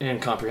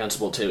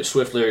incomprehensible Taylor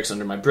Swift lyrics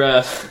under my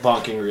breath,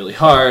 bonking really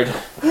hard,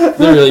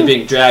 literally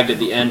being dragged at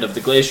the end of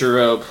the glacier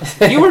rope.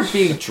 You were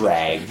being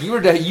dragged. You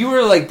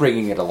were like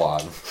bringing it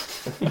along.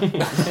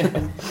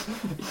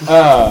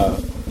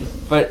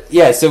 But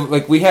yeah, so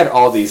like we had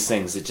all these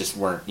things that just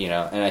weren't,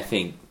 and I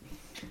think,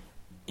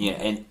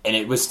 and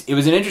it was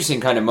an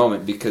interesting kind of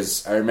moment,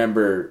 because I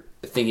remember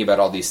thinking about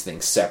all these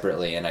things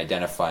separately and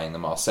identifying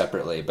them all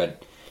separately,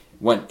 but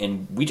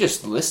and we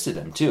just listed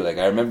them too. Like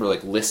I remember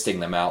like listing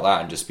them out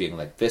loud and just being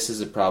like, this is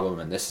a problem,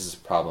 and this is a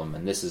problem,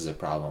 and this is a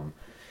problem,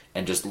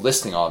 and just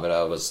listing all of it.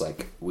 I was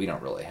like, we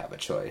don't really have a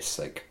choice.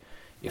 Like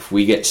if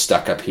we get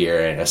stuck up here,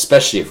 and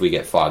especially if we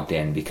get fogged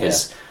in,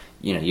 because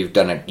you've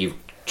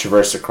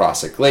traversed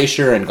across a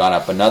glacier and gone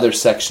up another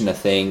section of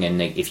thing,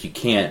 and if you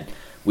can't,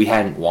 we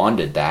hadn't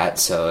wanded that.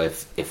 So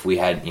if we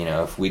had,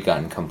 if we'd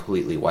gotten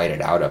completely whited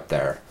out up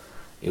there,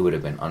 it would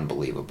have been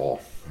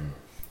unbelievable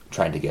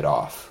trying to get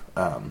off.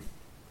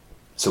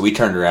 So we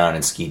turned around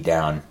and skied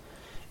down,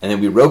 and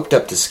then we roped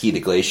up to ski the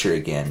glacier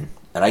again.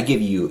 And I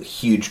give you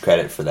huge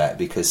credit for that,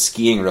 because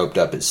skiing roped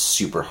up is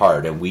super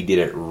hard, and we did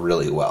it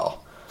really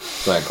well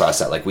going across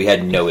that. Like we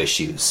had no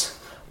issues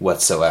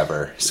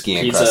whatsoever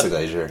skiing across the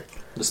glacier.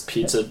 This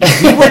pizza.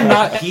 We were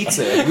not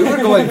pizza. We were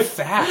going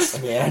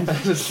fast, man.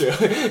 That's true.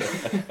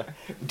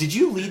 Did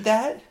you lead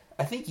that?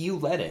 I think you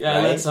led it, yeah,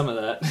 right? I led some of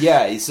that.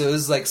 Yeah, so it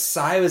was like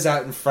Sai was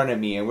out in front of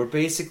me, and we're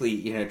basically,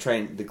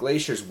 the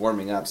glacier's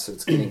warming up, so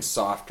it's getting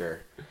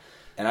softer.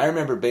 And I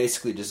remember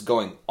basically just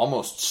going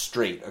almost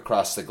straight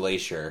across the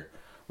glacier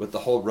with the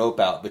whole rope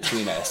out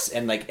between us.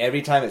 And like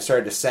every time it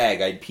started to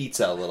sag, I'd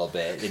pizza a little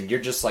bit, and you're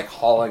just like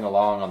hauling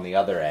along on the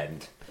other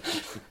end.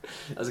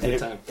 That was a good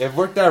time. It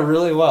worked out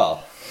really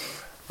well.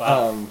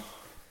 Wow.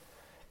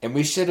 And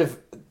we should have,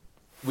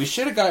 We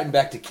should have gotten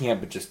back to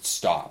camp but just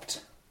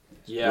stopped.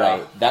 Yeah.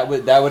 Right. That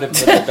would have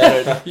been a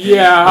better.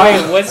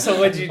 Yeah. Wait,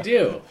 what'd you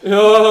do?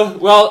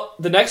 Well,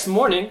 the next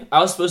morning, I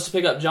was supposed to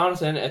pick up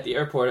Jonathan at the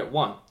airport at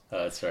 1. Oh,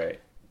 that's right.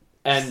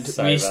 And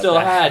Sorry we about still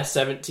that. had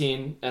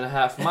 17 and a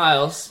half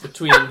miles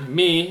between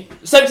me...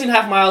 17 and a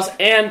half miles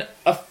and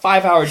a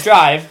 5-hour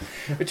drive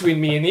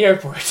between me and the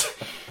airport.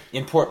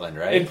 In Portland,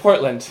 right? In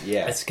Portland.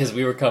 Yeah. That's because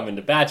we were coming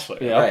to Bachelor.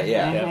 Yeah. Right,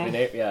 yeah.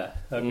 Yeah,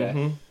 okay.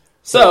 Mhm.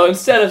 So,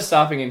 instead of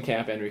stopping in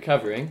camp and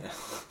recovering,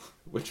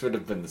 Which would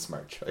have been the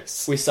smart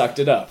choice. we sucked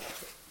it up.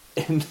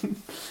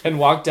 And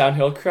walked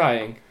downhill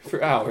crying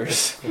for hours.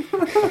 So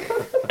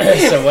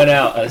went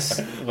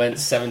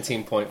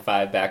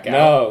 17.5 back out.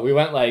 No, we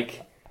went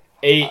like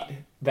 8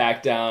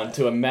 back down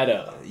to a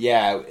meadow.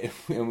 Yeah,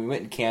 and we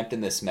went and camped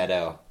in this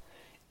meadow.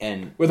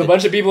 And With a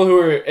bunch of people who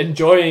were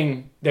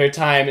enjoying their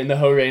time in the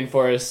Hoh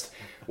Rainforest,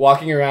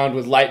 walking around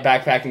with light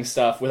backpacking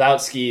stuff,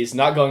 without skis,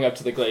 not going up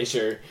to the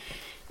glacier.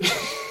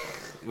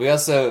 we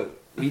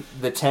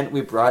the tent we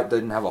brought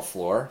didn't have a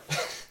floor.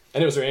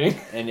 And it was raining.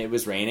 And it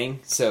was raining,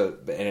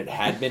 and it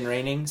had been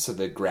raining, so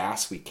the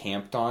grass we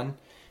camped on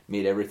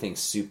made everything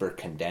super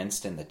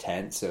condensed in the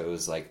tent, so it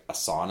was like a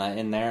sauna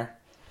in there.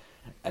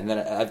 And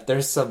then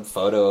there's some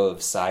photo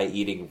of Sai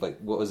eating, like,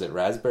 what was it,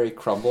 raspberry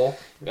crumble?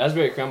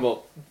 Raspberry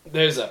crumble.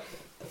 There's a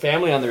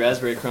family on the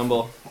raspberry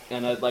crumble,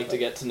 and I'd like to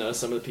get to know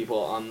some of the people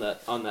on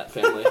that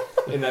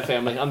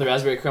family, on the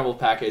raspberry crumble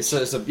package.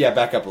 So yeah,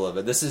 back up a little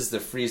bit. This is the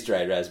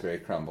freeze-dried raspberry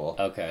crumble.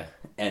 Okay.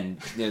 And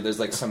there's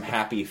like some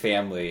happy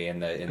family in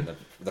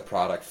the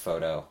product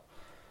photo.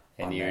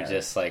 And you're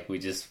just like, we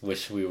just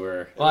wish we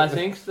were... Well, I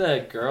think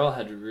the girl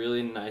had a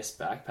really nice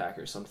backpack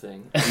or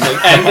something.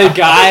 And the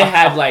guy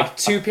had like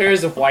 2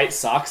 pairs of white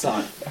socks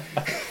on.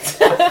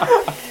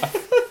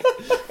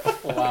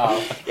 Wow.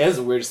 Yeah, that's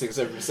the weirdest thing I've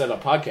ever said on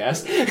a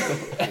podcast.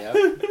 Yep.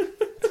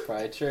 It's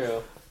probably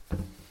true.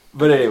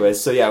 But anyways,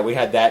 so yeah, we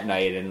had that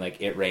night, and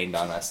like it rained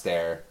on us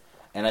there.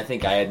 And I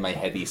think I had my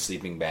heavy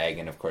sleeping bag,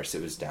 and of course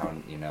it was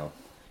down,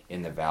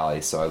 in the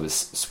valley, so I was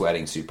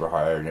sweating super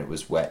hard, and it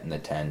was wet in the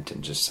tent,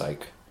 and just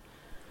like...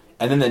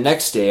 And then the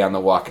next day on the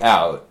walk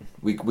out,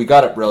 we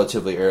got up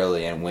relatively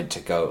early and went to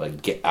go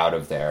like get out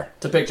of there.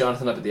 To pick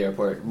Jonathan up at the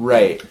airport.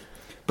 Right.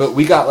 But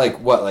we got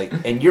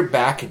and your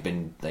back had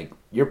been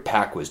your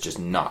pack was just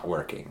not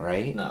working,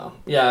 right? No.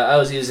 Yeah, I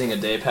was using a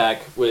day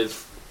pack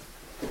with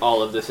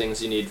all of the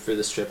things you need for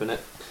this trip in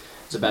it.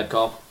 It's a bad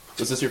call.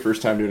 Was this your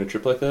first time doing a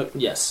trip like that?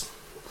 Yes.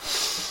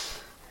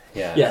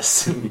 Yeah.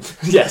 Yes.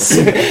 Yes.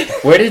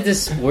 Where did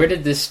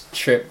this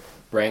trip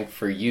rank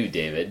for you,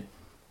 David?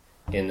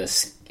 In the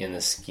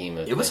scheme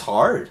of It was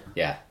hard.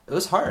 Yeah. It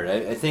was hard.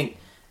 I think,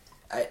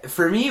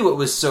 for me, what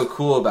was so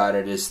cool about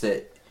it is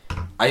that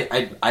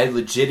I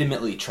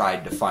legitimately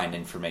tried to find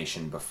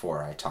information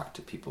before. I talked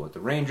to people at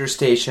the ranger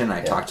station.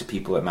 I talked to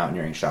people at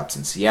mountaineering shops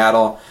in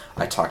Seattle.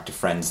 I talked to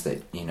friends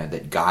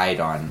that guide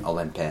on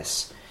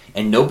Olympus,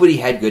 and nobody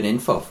had good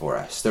info for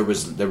us. There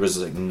was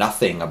like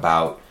nothing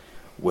about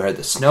where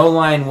the snow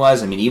line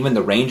was. I mean, even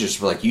the rangers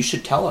were like, "You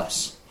should tell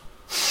us."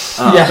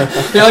 Yeah.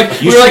 They're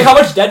like, we're like, how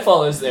much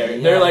deadfall is there?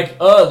 And they're like,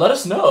 let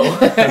us know.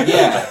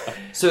 Yeah.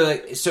 So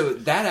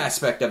that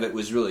aspect of it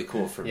was really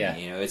cool for me.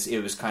 Yeah.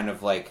 It was kind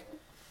of like,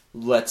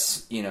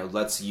 let's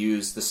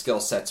use the skill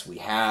sets we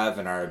have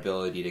and our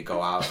ability to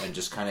go out and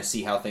just kind of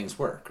see how things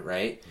work,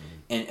 right?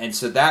 Mm-hmm. And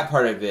so that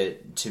part of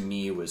it to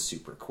me was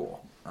super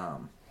cool.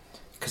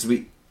 Because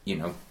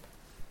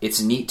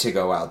it's neat to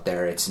go out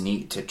there. It's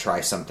neat to try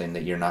something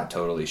that you're not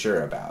totally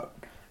sure about.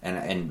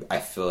 And I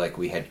feel like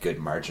we had good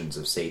margins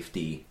of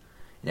safety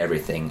and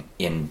everything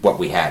in what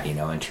we had,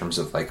 in terms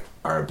of like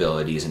our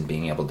abilities and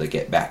being able to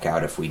get back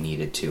out if we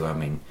needed to. I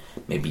mean,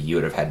 maybe you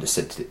would have had to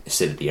sit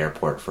at the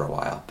airport for a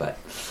while, but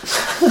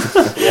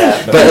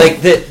yeah. But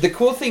like the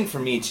cool thing for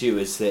me too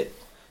is that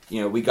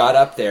we got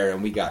up there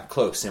and we got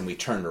close and we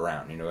turned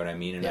around. You know what I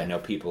mean? And I know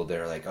people that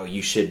are like, "Oh,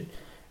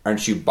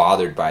 aren't you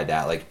bothered by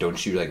that? Like,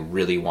 don't you like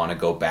really want to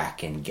go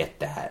back and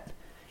get that?"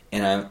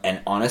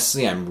 And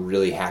honestly, I'm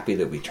really happy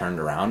that we turned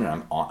around,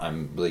 and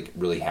I'm like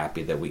really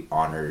happy that we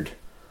honored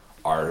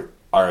our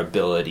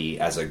ability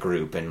as a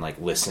group and like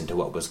listened to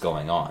what was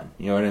going on.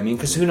 You know what I mean?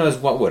 Because who knows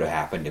what would have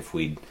happened if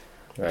we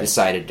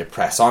decided to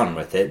press on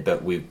with it.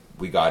 But we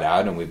got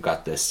out, and we've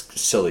got this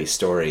silly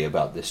story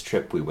about this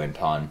trip we went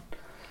on.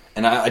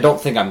 And I don't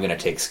think I'm going to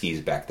take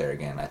skis back there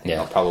again. I think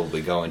I'll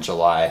probably go in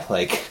July.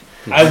 Like,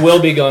 I will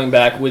be going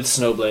back with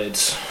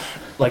snowblades.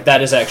 Like,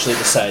 that is actually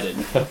decided.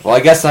 Well, I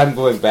guess I'm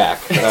going back.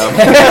 I'm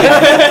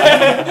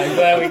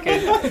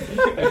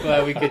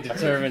glad we could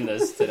determine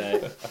this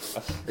today.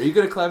 Are you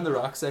going to climb the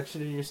rock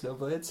section in your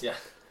snowblades? Yeah.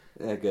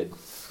 Yeah, good.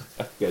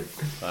 Good.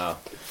 Wow.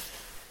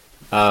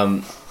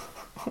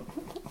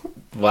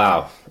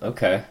 Wow.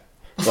 Okay.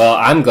 Well,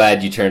 I'm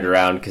glad you turned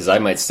around because I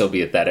might still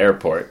be at that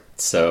airport.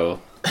 So,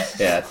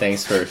 yeah,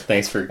 thanks for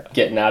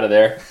getting out of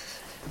there.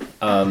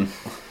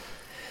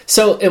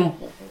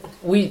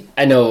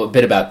 I know a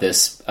bit about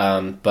this,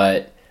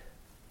 but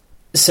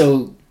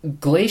so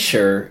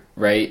Glacier,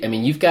 right? I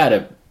mean, you've got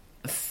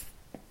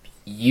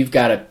you've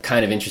got a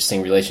kind of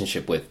interesting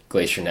relationship with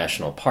Glacier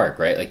National Park,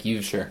 right? Like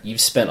Sure.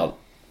 you've spent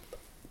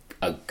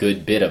a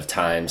good bit of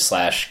time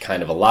 /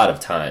 kind of a lot of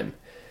time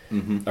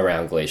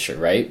around Glacier,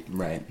 right?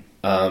 Right.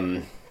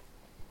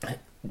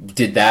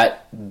 Did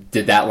that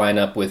line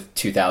up with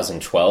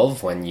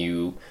 2012 when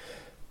you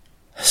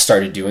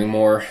started doing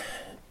more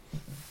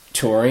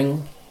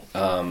touring,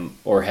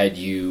 or had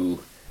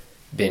you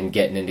been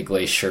getting into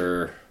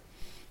Glacier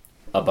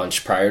a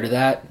bunch prior to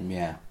that?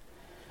 Yeah.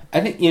 I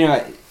think,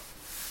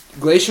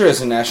 Glacier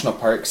as a national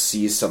park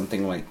sees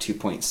something like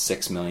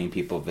 2.6 million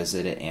people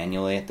visit it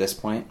annually at this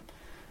point.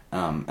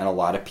 And a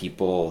lot of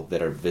people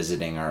that are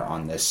visiting are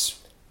on this,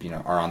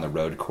 are on the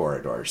road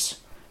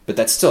corridors. But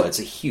that's still, it's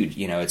a huge,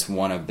 it's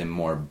one of the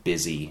more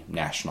busy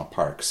national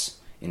parks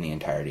in the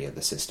entirety of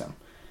the system.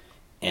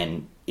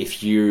 And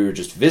if you're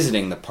just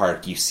visiting the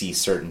park, you see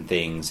certain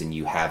things and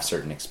you have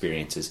certain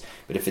experiences.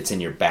 But if it's in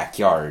your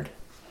backyard,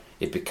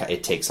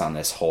 it takes on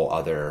this whole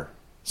other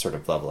sort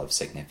of level of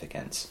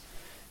significance.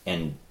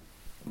 And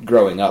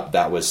growing up,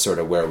 that was sort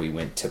of where we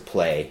went to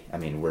play. I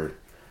mean, we're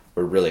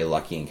really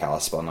lucky in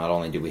Kalispell. Not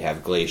only do we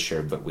have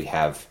Glacier, but we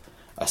have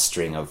a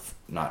string of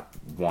not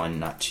one,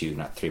 not two,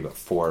 not three, but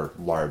 4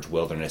 large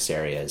wilderness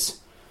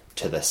areas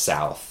to the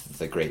south: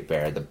 the Great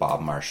Bear, the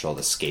Bob Marshall,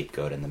 the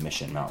Scapegoat, and the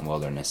Mission Mountain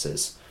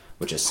Wildernesses,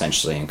 which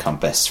essentially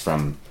encompass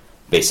from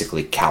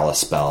basically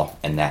Kalispell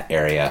and that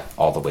area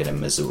all the way to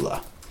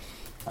Missoula.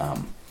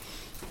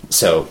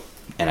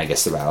 And I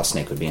guess the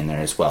Rattlesnake would be in there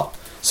as well.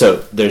 So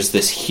there's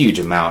this huge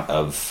amount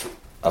of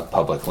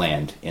public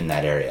land in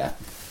that area.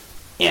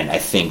 And I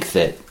think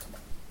that,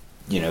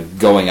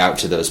 going out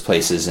to those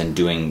places and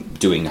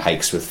doing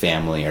hikes with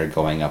family, or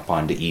going up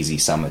onto easy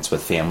summits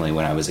with family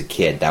when I was a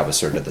kid, that was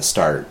sort of the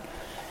start.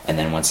 And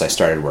then once I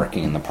started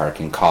working in the park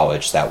in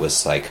college, that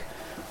was like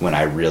when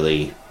I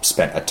really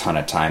spent a ton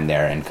of time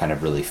there and kind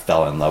of really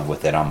fell in love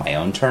with it on my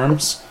own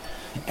terms.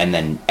 And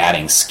then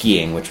adding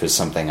skiing, which was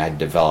something I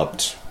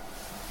developed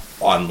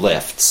on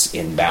lifts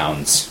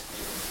inbounds,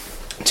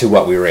 to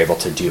what we were able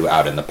to do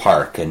out in the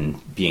park, and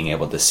being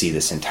able to see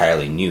this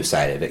entirely new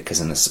side of it.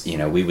 Because in this,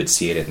 we would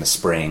see it in the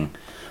spring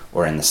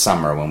or in the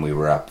summer when we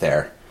were up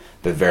there,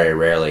 but very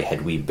rarely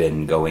had we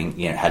been going.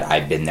 Had I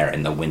been there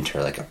in the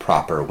winter, like a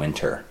proper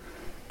winter.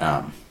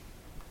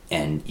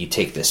 And you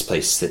take this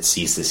place that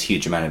sees this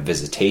huge amount of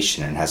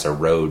visitation and has a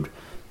road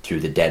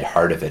through the dead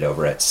heart of it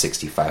over at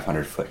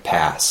 6,500 foot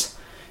pass,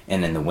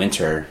 and in the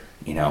winter,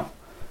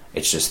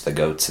 it's just the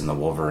goats and the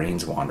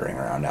wolverines wandering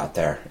around out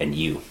there, and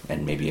you,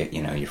 and maybe,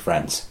 your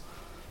friends.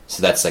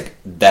 So that's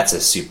a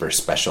super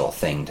special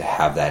thing to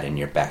have that in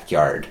your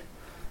backyard.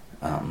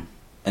 And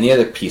the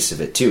other piece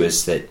of it too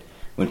is that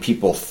when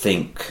people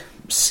think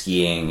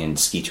skiing and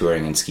ski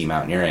touring and ski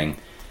mountaineering,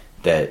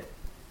 that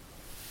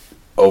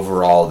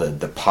overall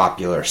the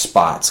popular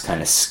spots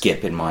kind of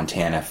skip in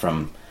Montana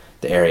from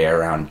the area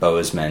around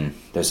Bozeman.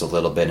 There's a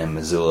little bit in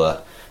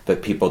Missoula,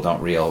 but people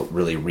don't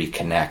really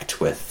reconnect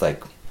with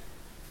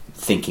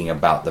thinking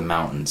about the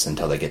mountains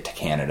until they get to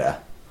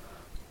Canada.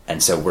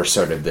 And so we're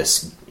sort of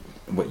this,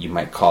 what you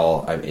might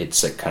call,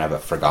 it's kind of a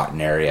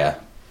forgotten area,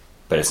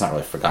 but it's not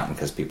really forgotten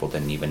because people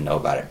didn't even know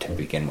about it to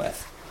begin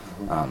with.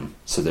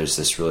 So there's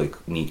this really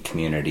neat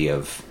community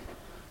of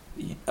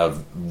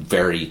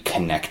very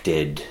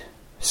connected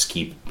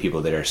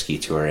people that are ski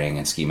touring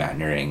and ski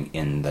mountaineering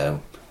in the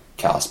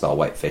Kalispell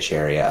Whitefish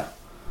area.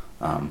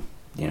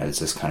 There's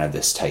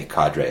this tight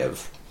cadre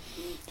of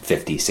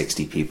 50,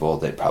 60 people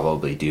that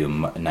probably do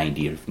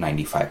 90 or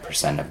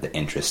 95% of the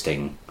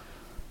interesting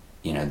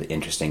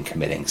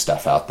committing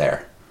stuff out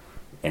there.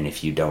 And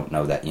if you don't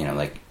know that,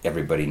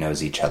 everybody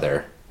knows each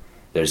other.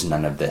 There's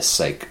none of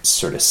this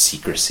sort of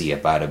secrecy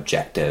about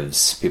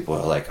objectives. People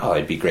are like, oh,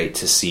 it'd be great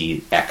to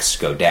see X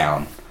go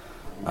down.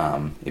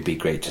 It'd be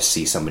great to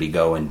see somebody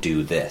go and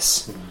do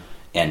this.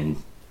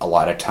 And a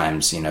lot of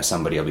times,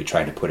 somebody will be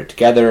trying to put it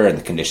together and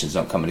the conditions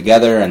don't come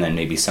together, and then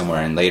maybe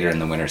somewhere in later in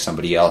the winter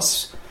somebody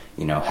else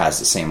has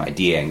the same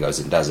idea and goes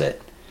and does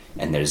it.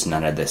 And there's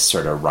none of this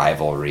sort of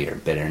rivalry or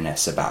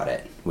bitterness about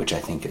it, which I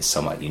think is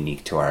somewhat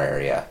unique to our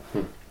area,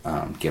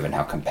 given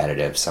how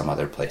competitive some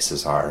other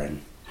places are,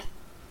 and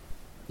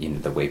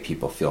the way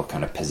people feel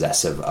kind of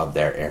possessive of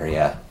their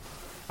area.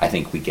 I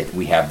think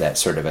we have that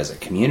sort of as a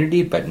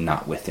community, but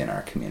not within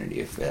our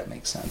community, if that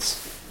makes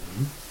sense.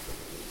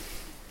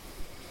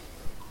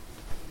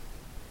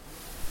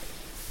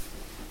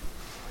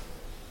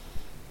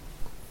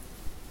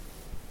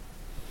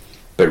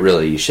 But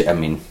really, you should.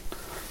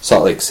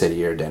 Salt Lake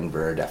City or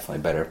Denver are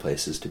definitely better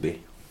places to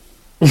be.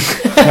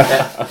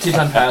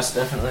 Teton Pass,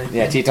 definitely.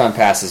 Yeah, Teton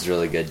Pass is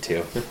really good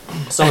too.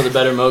 Some of the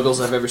better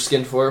moguls I've ever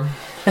skinned for.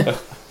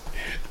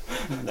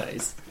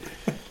 Nice.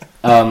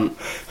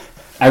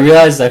 I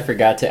realized I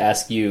forgot to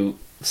ask you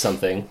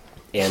something,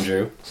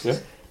 Andrew. Yeah.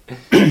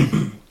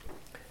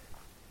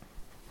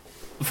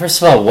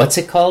 First of all, what's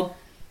it called?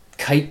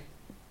 Kite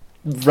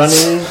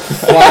running,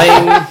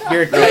 flying?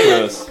 You're a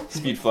kite.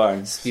 Speed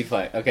flying. Speed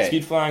flying. Okay.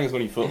 Speed flying is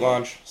when you foot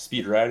launch.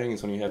 Speed riding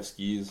is when you have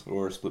skis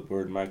or a split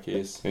board in my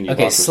case. And you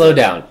Okay, launch slow with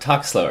that. down.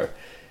 Talk slower.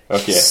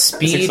 Okay.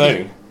 Speed. It's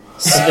exciting.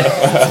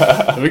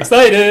 I'm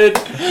excited.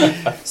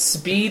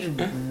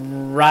 Speed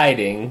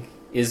riding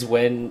is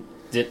when...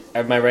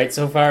 Am I right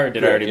so far, or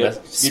did I already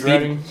mess? Speed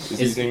riding is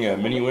using a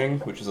mini wing,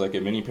 which is like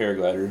a mini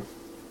paraglider,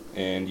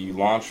 and you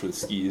launch with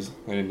skis,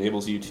 and it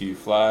enables you to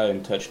fly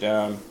and touch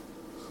down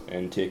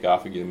and take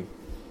off again.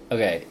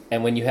 Okay,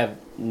 and when you have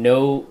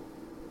no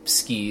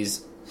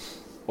skis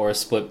or a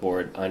split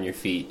board on your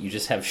feet, you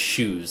just have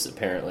shoes,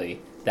 apparently.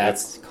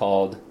 That's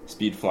called...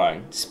 Speed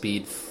flying.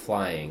 Speed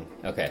flying.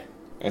 Okay.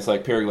 And it's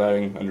like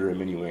paragliding under a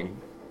mini wing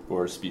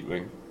or a speed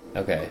wing.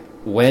 Okay.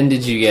 When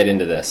did you get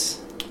into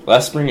this?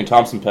 Last spring in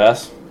Thompson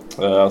Pass,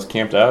 I was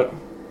camped out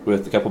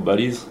with a couple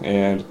buddies,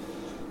 and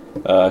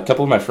a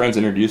couple of my friends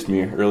introduced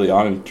me early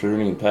on in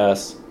Turning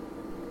Pass,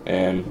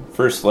 and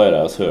first flight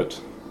I was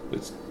hooked.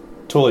 It's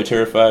totally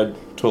terrified,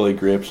 totally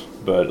gripped,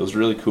 but it was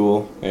really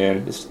cool,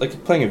 and it's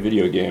like playing a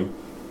video game.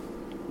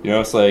 You know,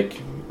 it's like,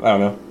 I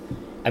don't know,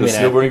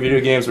 snowboarding video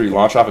games where you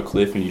launch off a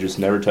cliff and you just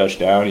never touch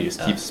down, and you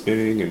just keep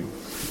spinning, and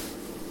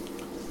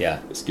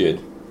yeah, it's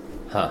good.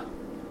 Huh.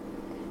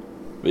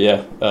 But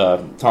yeah,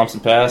 Thompson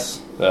Pass,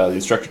 the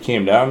instructor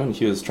came down and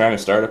he was trying to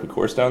start up a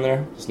course down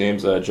there. His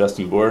name's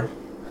Justin Bohr,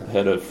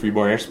 head of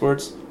Freeborn Air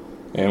Sports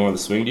and one of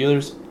the swing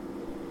dealers.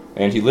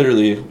 And he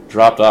literally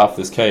dropped off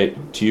this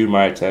kite to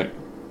my tent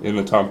in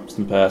the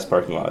Thompson Pass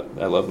parking lot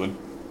at Loveland.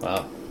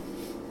 Wow.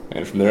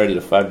 And from there I did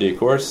a 5-day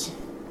course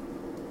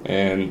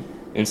and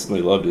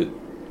instantly loved it.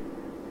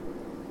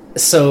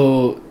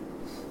 So...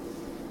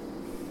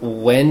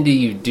 when do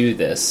you do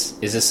this?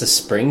 Is this a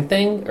spring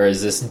thing, or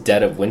is this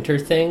dead of winter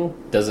thing?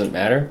 Doesn't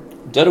matter?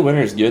 Dead of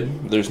winter is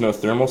good. There's no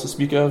thermals to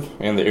speak of,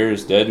 and the air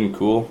is dead and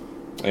cool.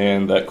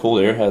 And that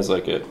cold air has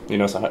like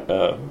it's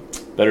a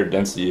better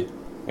density,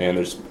 and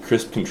there's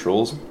crisp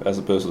controls as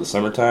opposed to the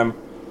summertime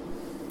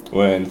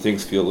when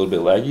things feel a little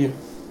bit laggy.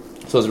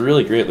 So it's a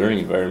really great learning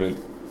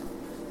environment.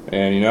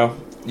 And you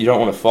don't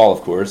want to fall, of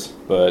course,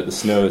 but the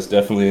snow is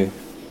definitely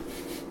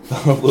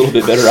a little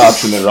bit better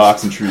option than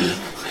rocks and trees.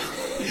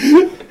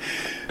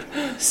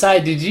 Sai,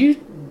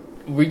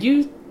 were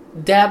you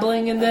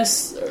dabbling in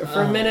this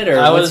for a minute, or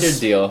what's your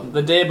deal?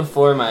 The day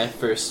before my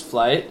first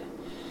flight,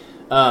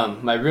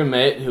 my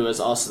roommate, who was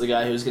also the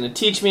guy who was going to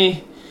teach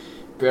me,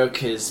 broke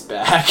his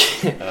back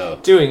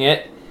doing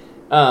it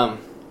while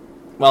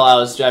I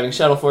was driving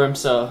shuttle for him,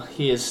 so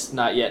he is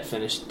not yet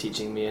finished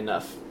teaching me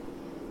enough.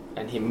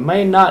 And he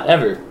may not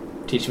ever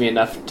teach me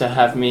enough to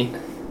have me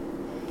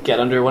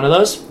get under one of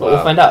those, but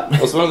we'll find out.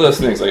 Well, it's one of those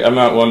things. Like, I'm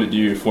not one to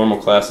do formal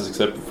classes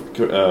except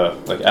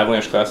like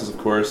avalanche classes, of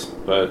course,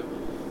 but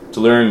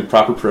to learn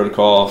proper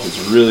protocol is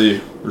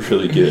really,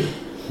 really good,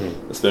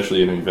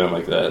 especially in an event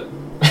like that.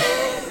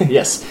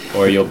 Yes.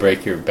 Or you'll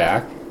break your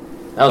back.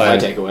 That was my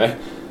takeaway.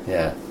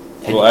 Yeah.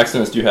 Well,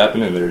 accidents do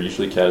happen, and they're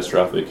usually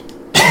catastrophic.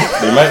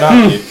 They might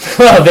not be.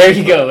 Well, there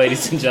you go,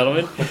 ladies and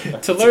gentlemen.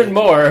 To learn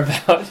more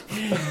about...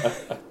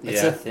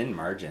 It's a thin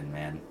margin,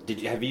 man.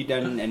 Have you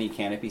done any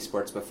canopy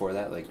sports before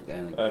that? I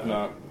have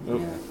not.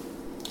 Nope. Yeah.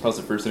 That was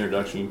the first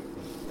introduction.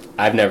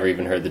 I've never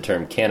even heard the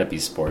term canopy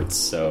sports,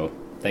 so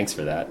thanks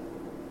for that.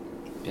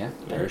 Yeah,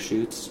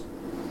 parachutes,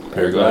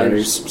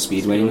 Paragliders,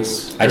 speed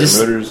wings.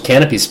 Paramotors.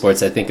 Canopy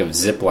sports, I think of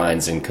zip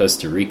lines in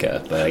Costa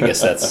Rica, but I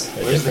guess that's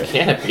Where's the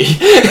different. canopy?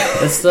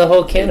 That's the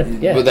whole canopy,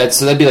 yeah. But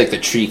that'd be like the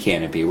tree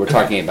canopy. We're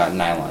talking about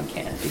nylon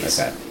canopies.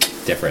 Okay,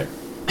 different.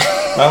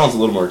 That one's a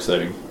little more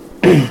exciting.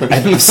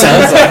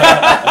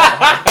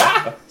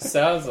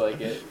 Sounds like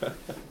it.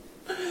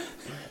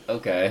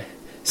 Okay.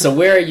 So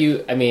where are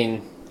you,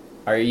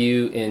 are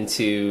you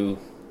into,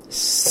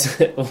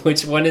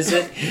 which one is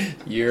it?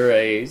 You're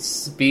a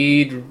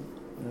speed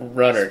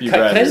runner. Speed Can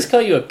I rider. just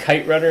call you a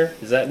kite runner?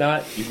 Is that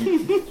not?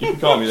 You can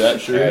call me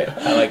that, sure. All right,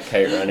 I like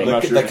kite running. I'm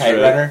not sure The if it's kite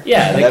right. runner?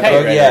 Yeah, the That kite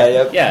book? runner. Yeah,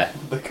 yep. Yeah.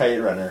 The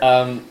kite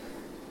runner.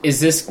 Is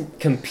this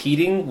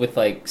competing with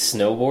like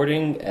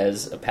snowboarding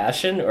as a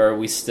passion, or are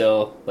we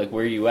still like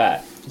where are you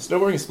at?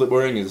 Snowboarding and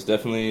splitboarding is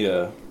definitely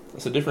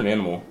it's a different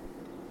animal,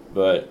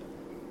 but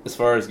as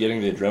far as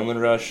getting the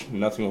adrenaline rush,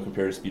 nothing will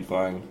compare to speed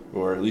flying,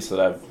 or at least that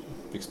I've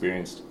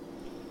experienced.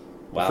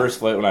 Wow. The first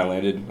flight when I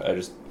landed, I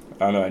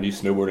don't know, I knew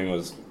snowboarding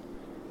was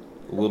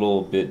a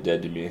little bit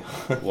dead to me.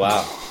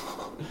 Wow.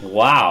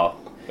 Wow.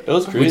 It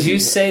was crazy. Would you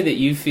say that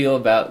you feel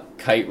about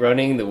kite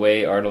running the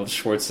way Arnold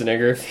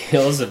Schwarzenegger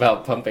feels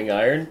about pumping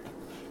iron?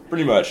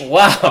 Pretty much.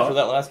 Wow. For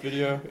that last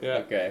video, yeah,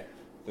 Okay.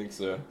 I think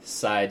so.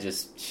 Sai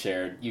just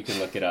shared. You can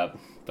look it up,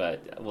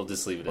 but we'll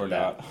just leave it Or at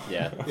that. not.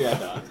 Yeah.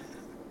 Yeah,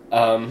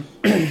 no.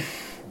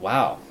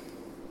 Wow.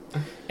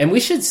 And we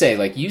should say,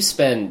 like,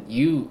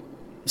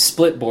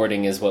 split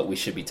boarding is what we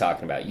should be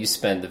talking about. You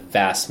spend the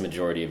vast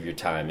majority of your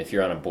time. If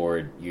you're on a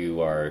board,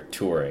 you are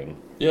touring.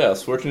 Yeah, I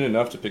was fortunate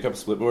enough to pick up a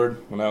splitboard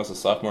when I was a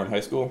sophomore in high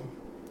school.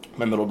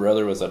 My middle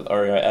brother was at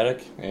REI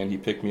Attic, and he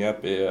picked me up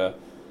I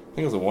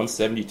think it was a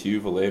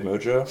 172 Valet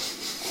Mojo.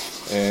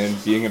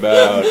 And being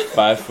about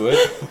 5 foot,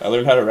 I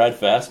learned how to ride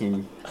fast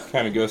and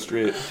kind of go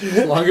straight.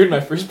 Longer than my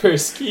first pair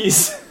of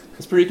skis.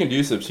 It's pretty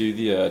conducive to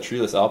the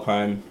treeless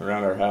alpine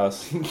around our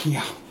house.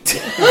 Yeah.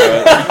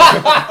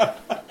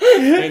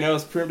 Hey, no,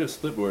 it's primitive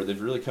split board. They've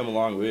really come a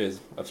long ways.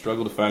 I've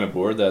struggled to find a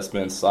board that's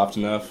been soft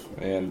enough,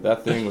 and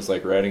that thing was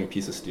like riding a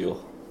piece of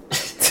steel.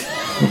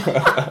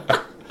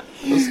 It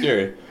was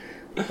scary.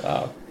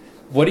 Wow.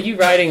 What are you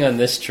riding on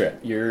this trip?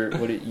 You're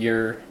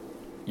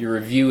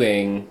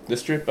reviewing.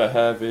 This trip I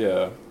have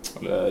a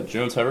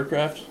Jones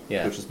Hovercraft,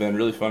 Yeah. which has been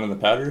really fun in the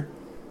powder,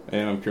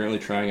 and I'm currently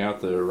trying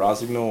out the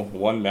Rosignol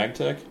 1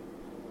 MagTech,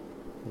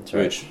 That's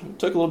right. which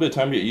took a little bit of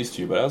time to get used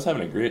to, but I was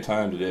having a great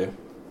time today.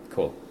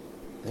 Cool.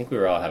 I think we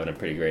were all having a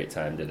pretty great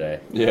time today.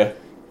 Yeah,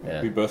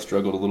 Yeah. we both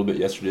struggled a little bit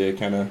yesterday,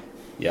 kind of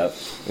Yep.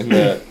 in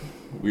that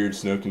weird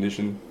snow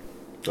condition,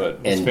 but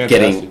it's And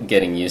fantastic.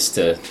 getting used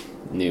to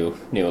new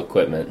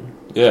equipment.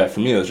 Yeah,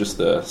 for me it was just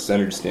the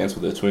centered stance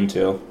with a twin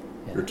tail,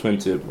 or twin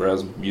tip, where I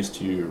was used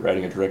to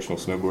riding a directional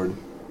snowboard.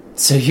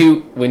 So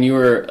when you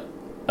were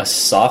a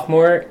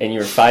sophomore and you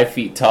were 5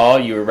 feet tall,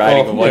 you were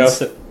riding Well,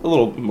 a a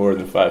little more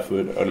than 5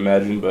 foot, I would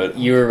imagine, but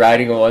you were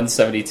riding a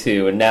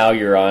 172, and now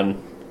you're on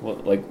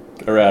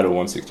around a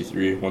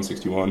 163,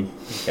 161.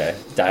 okay,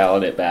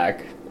 dialing it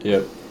back.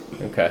 Yep.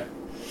 Okay.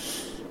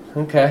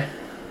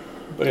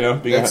 But you know,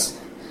 being That's,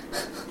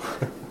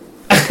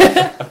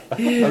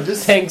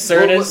 Thanks,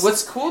 well, Ernest.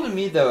 what's cool to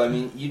me, though, I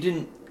mean, you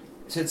didn't.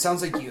 So it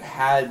sounds like you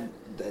had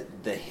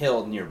the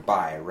hill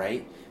nearby,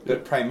 right?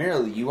 But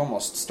primarily, you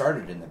almost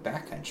started in the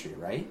backcountry,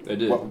 right? I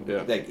did,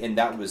 yeah. And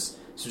that was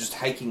so just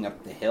hiking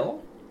up the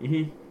hill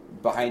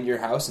behind your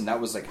house, and that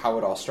was like how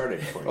it all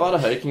started for you. a lot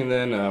of hiking, and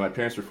then my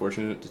parents were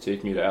fortunate to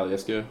take me to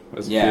Alyeska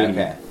as a Yeah, kid.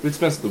 okay. We'd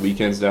spend the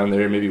weekends down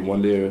there, maybe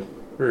one day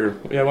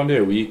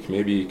a week,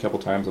 maybe a couple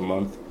times a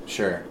month,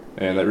 Sure.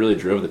 and that really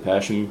drove the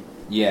passion.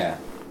 Yeah.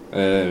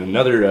 And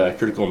another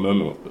critical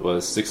moment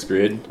was 6th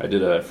grade. I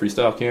did a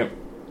freestyle camp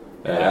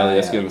at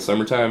Alyeska in the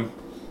summertime,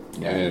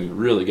 Yeah. and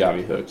really got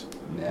me hooked.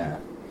 Yeah.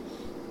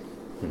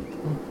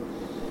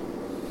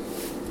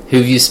 Who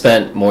have you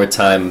spent more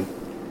time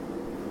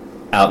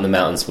out in the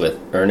mountains with,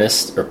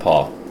 Ernest or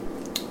Paul?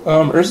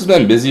 Ernst has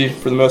been busy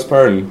for the most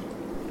part, and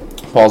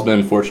Paul's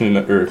been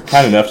fortunate or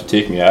kind enough to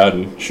take me out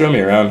and show me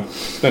around.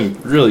 It's been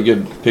really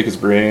good to pick his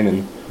brain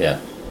and Yeah.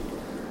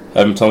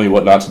 have him tell me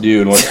what not to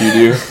do and what to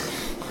do.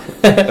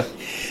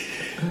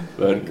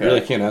 But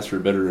really can't ask for a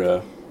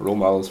better role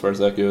model as far as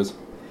that goes.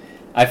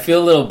 I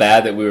feel a little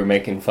bad that we were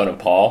making fun of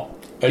Paul.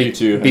 I do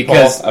too. And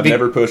Because Paul, I've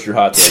never pushed your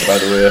hot tub, by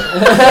the way.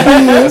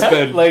 That's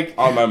been Like-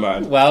 on my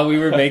mind. While we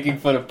were making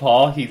fun of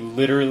Paul, he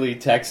literally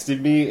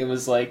texted me. It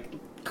was like,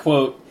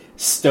 quote,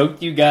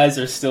 "Stoked you guys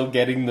are still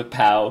getting the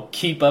POW.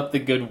 Keep up the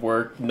good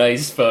work.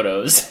 Nice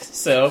photos."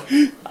 So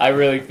I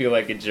really feel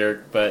like a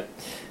jerk, but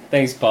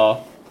thanks,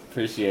 Paul.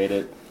 Appreciate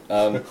it.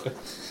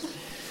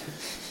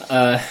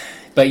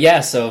 But yeah,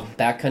 so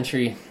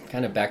backcountry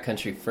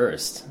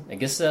first. I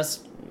guess that's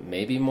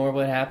maybe more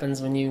what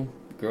happens when you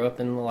grow up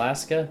in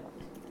Alaska.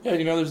 Yeah,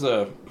 you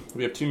know,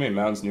 we have two main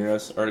mountains near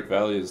us. Arctic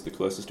Valley is the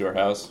closest to our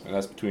house, and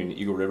that's between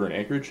Eagle River and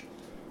Anchorage.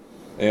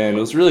 And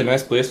it was a really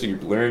nice place to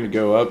learn to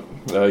go up.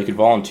 You could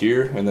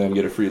volunteer and then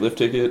get a free lift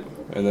ticket.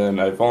 And then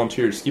I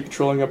volunteered ski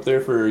patrolling up there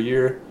for a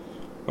year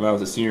when I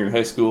was a senior in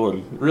high school, and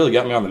it really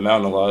got me on the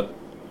mountain a lot.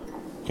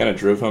 Kind of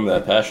drove home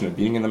that passion of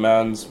being in the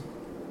mountains.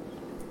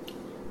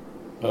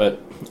 But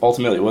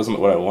ultimately, it wasn't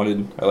what I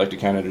wanted. I like to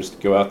kind of just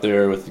go out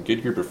there with a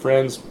good group of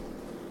friends,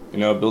 you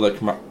know, build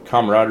that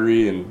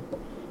camaraderie and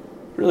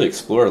really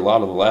explore a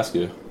lot of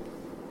Alaska.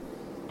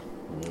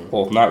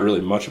 Well, not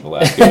really much of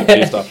Alaska,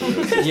 based off the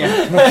road system.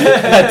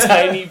 Yeah. A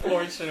tiny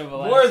portion of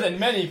Alaska. More than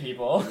many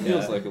people.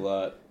 Feels like a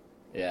lot,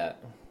 Yeah.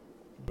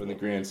 but in the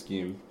grand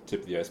scheme,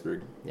 tip of the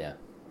iceberg. Yeah.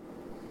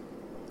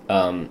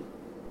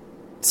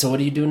 So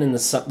what are you doing in the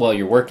summer? Well,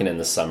 you're working in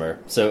the summer.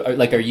 So,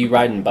 are you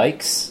riding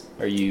bikes?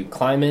 Are you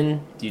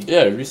climbing?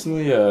 Yeah,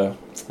 recently, in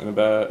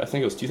about, I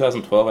think it was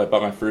 2012, I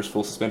bought my first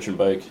full suspension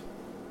bike,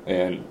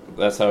 and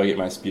that's how I get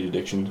my speed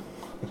addiction.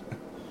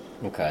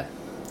 Okay.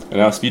 And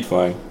now speed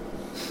flying.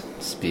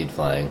 Speed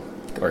flying.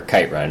 Or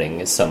kite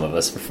riding, as some of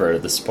us refer to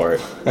the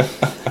sport.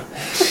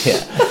 Yeah.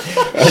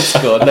 That's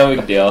cool. No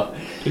big deal.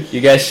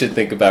 You guys should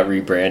think about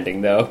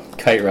rebranding, though.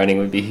 Kite running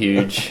would be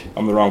huge.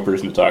 I'm the wrong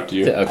person to talk to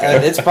you.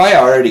 Okay. It's probably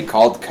already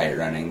called kite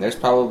running. There's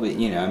probably,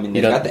 I mean,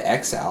 they've don't- got the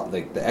X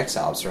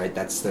Alps, right?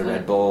 That's the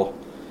Red Bull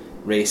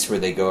race where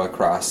they go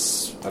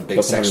across a big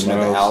Couple section of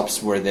hundred the miles.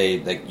 Alps where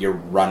you're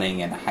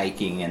running and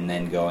hiking and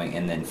then going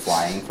and then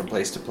flying from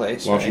place to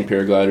place. Launching right?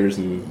 paragliders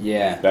and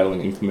Yeah.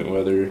 battling inclement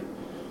weather.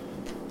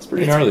 It's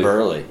pretty It's gnarly.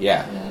 burly,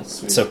 yeah. Yeah, that's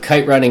sweet. So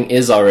kite running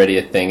is already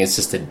a thing. It's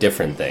just a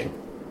different thing.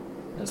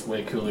 That's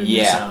way cooler than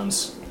Yeah. it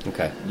sounds.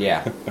 Okay.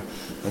 Yeah.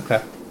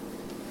 Okay.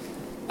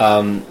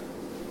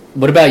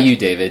 What about you,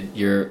 David?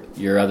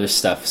 Your other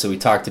stuff. So we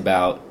talked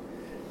about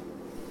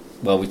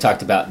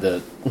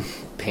the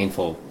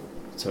painful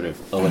sort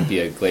of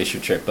Olympia glacier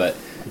trip, but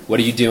what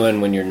are you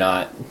doing when you're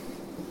not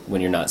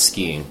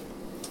skiing?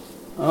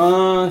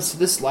 So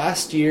this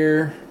last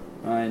year,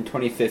 in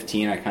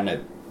 2015, I kind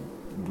of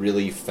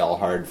really fell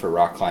hard for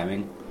rock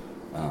climbing.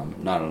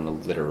 Not in a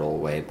literal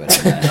way, but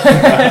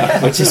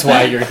Which is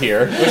why you're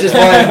here. which is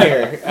why I'm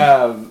here.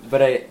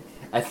 But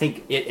I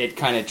think it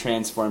kind of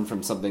transformed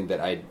from something that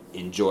I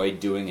enjoyed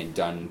doing and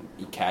done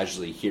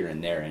casually here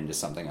and there into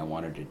something I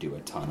wanted to do a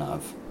ton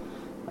of.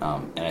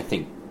 And I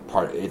think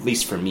at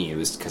least for me, it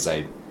was because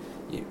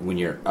when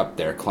you're up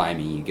there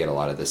climbing, you get a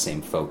lot of the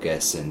same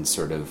focus and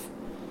sort of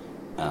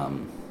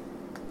kind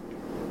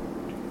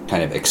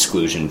of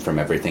exclusion from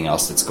everything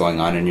else that's going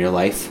on in your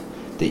life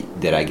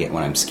that I get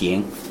when I'm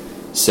skiing.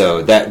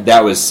 So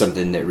that was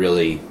something that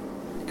really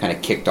kind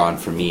of kicked on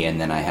for me. And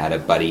then I had a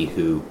buddy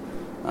who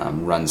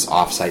runs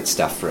off-site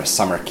stuff for a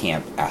summer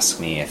camp ask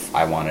me if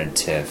I wanted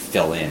to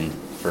fill in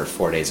for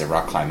 4 days of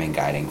rock climbing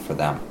guiding for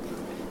them.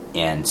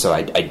 And so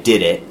I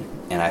did it,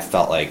 and I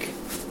felt like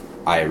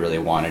I really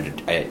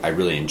I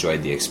really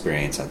enjoyed the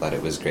experience. I thought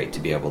it was great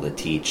to be able to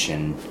teach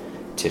and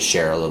to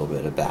share a little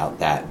bit about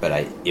that,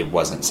 but it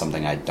wasn't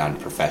something I'd done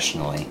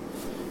professionally.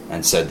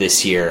 And so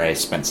this year I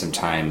spent some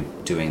time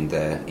doing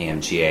the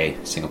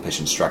AMGA single pitch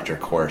instructor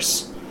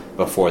course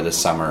before the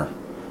summer,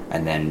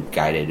 and then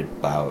guided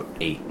about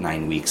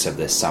 8-9 weeks of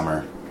this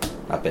summer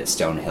up at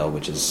Stonehill,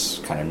 which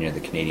is kind of near the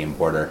Canadian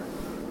border,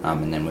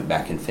 and then went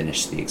back and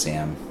finished the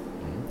exam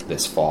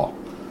this fall.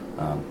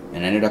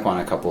 And ended up on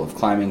a couple of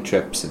climbing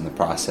trips in the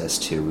process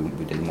too.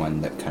 We did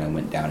one that kind of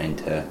went down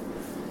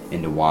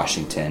into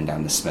Washington,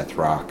 down to Smith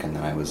Rock, and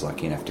then I was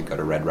lucky enough to go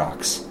to Red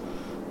Rocks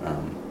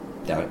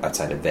down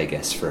outside of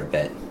Vegas for a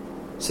bit.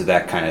 So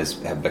that kind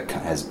of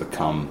has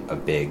become a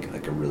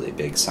really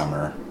big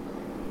summer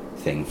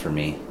thing for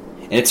me.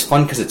 And it's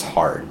fun because it's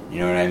hard. You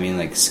know what I mean?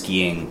 Like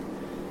skiing,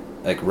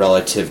 like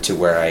relative to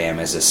where I am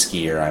as a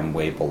skier, I'm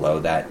way below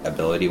that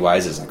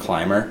ability-wise as a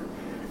climber.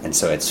 And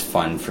so it's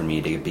fun for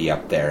me to be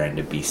up there and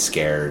to be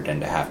scared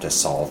and to have to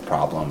solve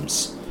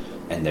problems.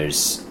 And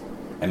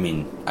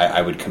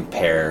I would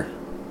compare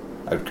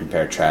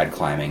trad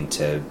climbing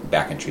to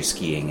backcountry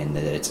skiing in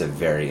that it's a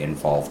very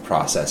involved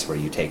process where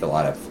you take a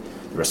lot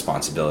of the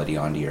responsibility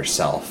onto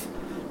yourself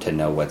to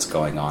know what's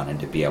going on and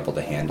to be able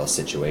to handle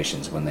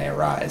situations when they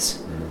arise.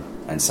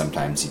 Mm-hmm. And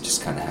sometimes you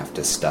just kind of have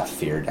to stuff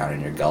fear down in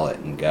your gullet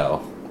and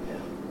go.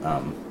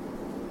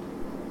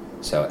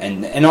 So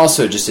and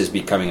also just as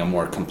becoming a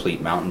more complete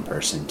mountain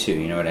person too,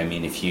 you know what I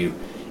mean? If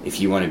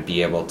you want to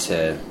be able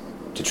to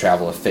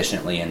travel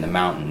efficiently in the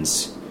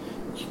mountains,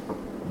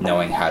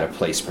 knowing how to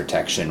place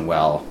protection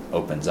well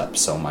opens up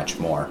so much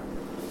more.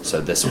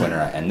 So this winter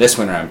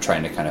I'm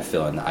trying to kind of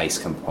fill in the ice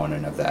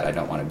component of that. I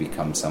don't want to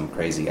become some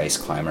crazy ice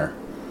climber,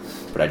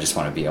 but I just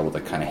want to be able to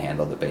kind of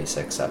handle the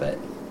basics of it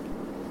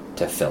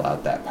to fill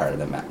out that part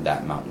of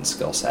that mountain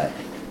skill set.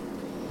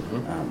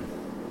 Mm-hmm.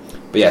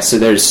 But yeah, so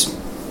there's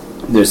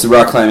the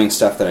rock climbing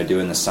stuff that I do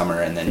in the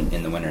summer, and then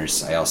in the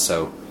winters I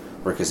also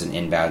work as an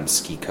inbound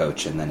ski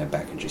coach and then a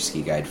backcountry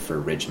ski guide for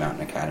Ridge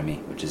Mountain Academy,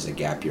 which is a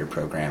gap year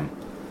program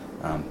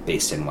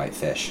based in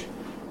Whitefish.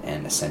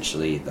 And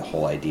essentially the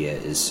whole idea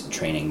is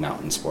training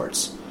mountain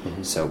sports.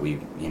 Mm-hmm. So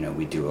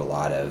we do a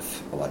lot of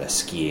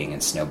skiing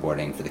and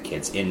snowboarding for the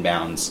kids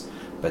inbounds,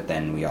 but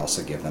then we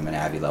also give them an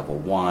Abbey Level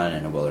 1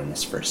 and a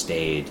wilderness first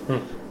aid.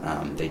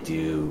 They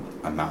do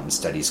a mountain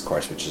studies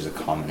course, which is a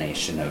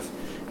combination of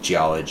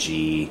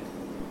geology,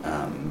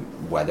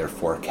 weather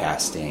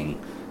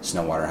forecasting,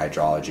 snow water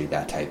hydrology,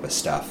 that type of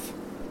stuff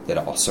that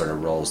all sort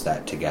of rolls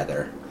that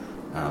together.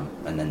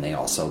 And then they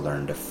also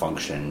learn to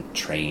function,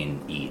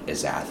 train, eat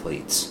as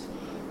athletes.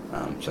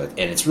 And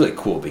it's really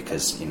cool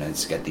because,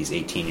 it's got these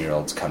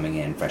 18-year-olds coming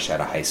in fresh out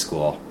of high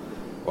school,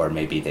 or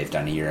maybe they've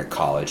done a year at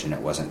college and it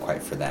wasn't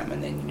quite for them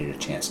and they needed a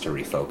chance to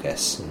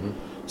refocus. Mm-hmm.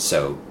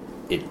 So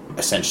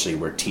essentially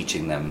we're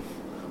teaching them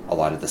a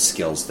lot of the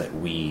skills that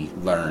we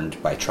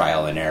learned by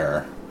trial and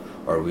error,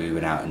 or we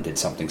went out and did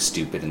something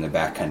stupid in the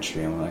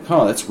backcountry and we're like,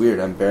 oh, that's weird,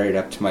 I'm buried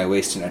up to my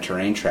waist in a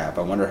terrain trap,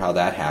 I wonder how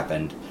that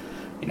happened.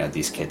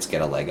 These kids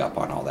get a leg up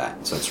on all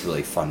that. So it's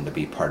really fun to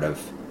be part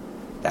of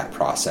that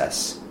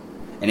process.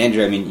 And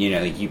Andrew,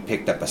 you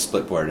picked up a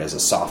split board as a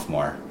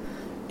sophomore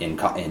in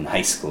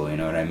high school, you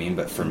know what I mean?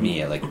 But for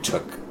me, it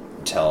took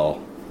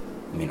till,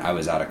 I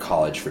was out of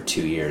college for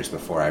 2 years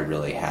before I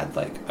really had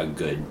a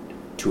good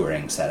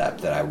touring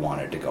setup that I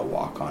wanted to go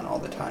walk on all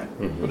the time.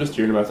 Mm-hmm. Well, just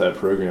hearing about that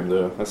program,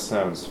 though, that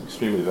sounds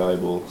extremely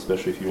valuable,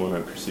 especially if you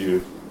want to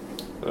pursue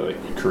a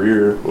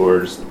career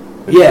or just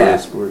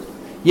sports.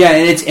 Yeah,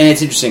 and it's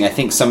interesting. I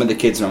think some of the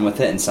kids run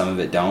with it and some of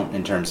it don't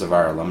in terms of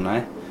our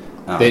alumni.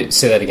 They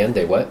say that again?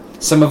 They what?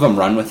 Some of them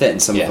run with it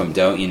and some of them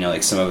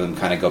don't. Some of them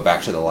kind of go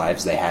back to the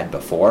lives they had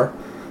before.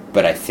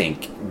 But I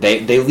think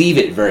they leave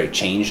it very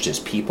changed as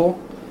people.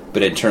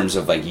 But in terms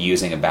of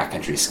using a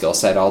backcountry skill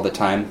set all the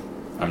time,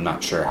 I'm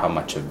not sure how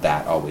much of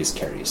that always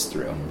carries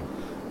through.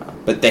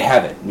 But they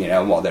have it,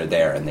 while they're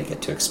there, and they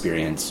get to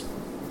experience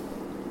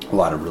a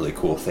lot of really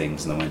cool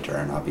things in the winter.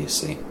 And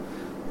obviously,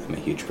 I'm a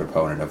huge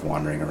proponent of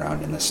wandering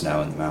around in the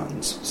snow in the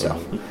mountains.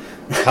 So,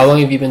 how long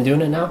have you been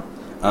doing it now?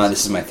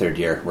 This is my third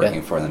year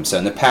working for them. So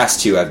in the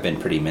past 2, I've been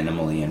pretty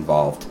minimally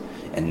involved,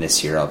 and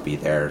this year I'll be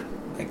there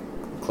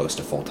close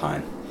to full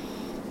time.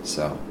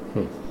 So,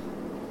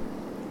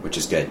 which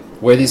is good.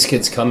 Where are these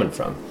kids coming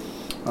from?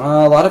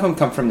 A lot of them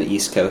come from the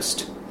East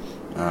Coast.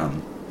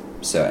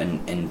 So,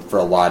 and for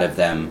a lot of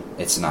them,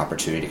 it's an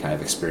opportunity to kind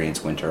of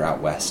experience winter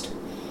out west.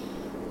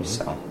 Mm-hmm.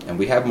 So, and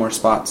we have more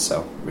spots,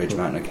 so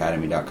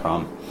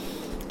RidgeMountainAcademy.com.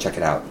 Check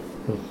it out.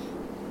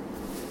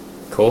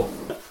 Cool.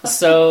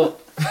 So,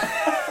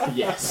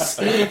 Yes.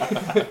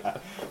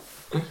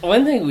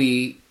 one thing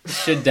we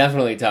should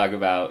definitely talk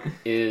about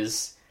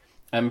is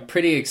I'm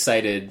pretty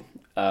excited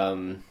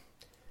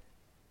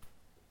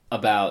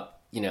about,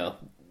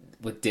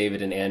 with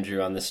David and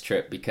Andrew on this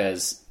trip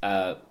because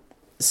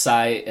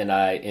Cy and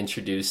I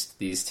introduced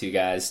these two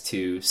guys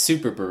to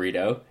Super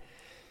Burrito,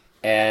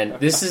 and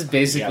this is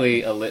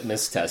basically a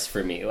litmus test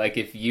for me. Like,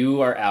 if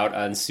you are out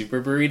on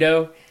Super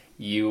Burrito,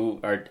 you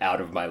are out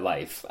of my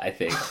life, I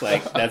think.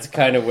 Like, that's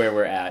kind of where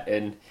we're at.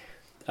 And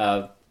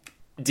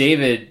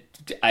David,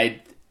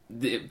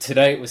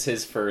 tonight was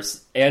his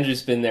first.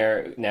 Andrew's been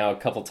there now a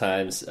couple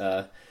times.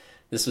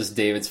 This was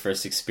David's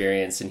first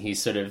experience, and he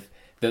sort of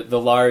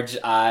the large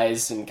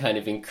eyes and kind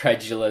of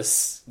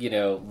incredulous,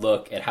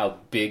 look at how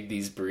big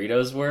these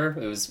burritos were.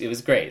 It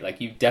was great.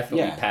 Like, you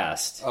definitely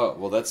passed. Oh,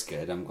 well, that's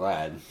good. I'm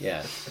glad.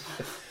 Yeah.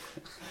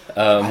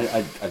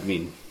 I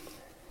mean,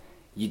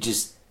 you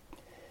just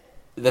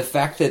the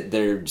fact that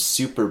they're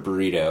Super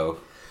Burrito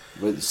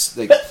was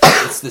like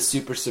it's the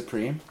Super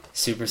Supreme.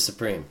 Super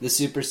Supreme. The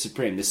Super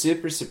Supreme. The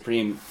Super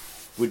Supreme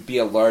would be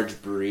a large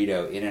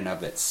burrito in and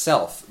of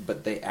itself,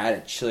 but they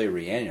added chile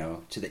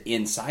relleno to the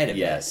inside of it.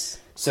 Yes.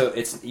 So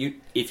it's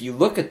if you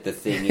look at the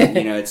thing,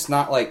 it's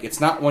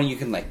not one you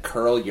can like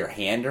curl your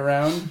hand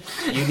around.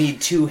 You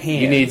need two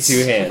hands. You need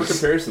two For hands.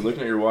 comparison,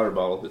 looking at your water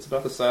bottle, it's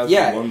about the size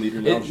Yeah. of a 1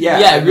 liter Nalgene.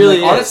 Yeah, it really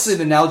is. Honestly,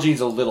 the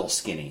Nalgene's a little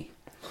skinny.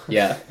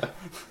 Yeah.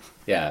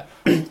 Yeah.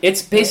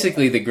 It's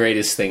basically the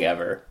greatest thing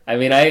ever. I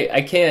mean,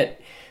 I can't...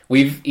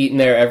 We've eaten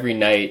there every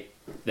night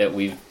that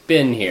we've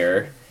been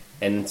here,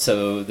 and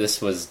so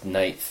this was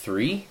night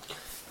 3?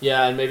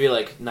 Yeah, and maybe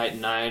like night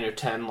 9 or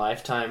 10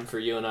 lifetime for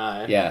you and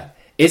I. Yeah.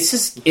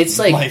 It's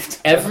like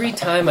Lifetime. every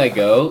time I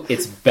go,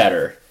 it's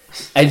better.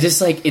 I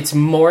just it's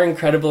more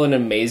incredible and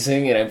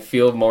amazing, and I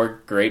feel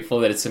more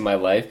grateful that it's in my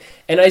life.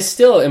 And I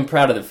still am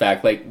proud of the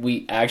fact,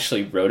 we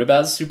actually wrote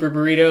about Super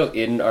Burrito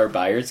in our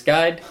buyer's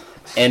guide,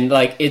 and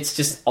it's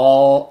just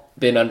all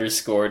been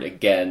underscored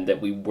again that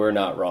we were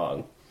not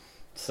wrong.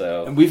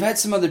 So And we've had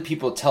some other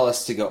people tell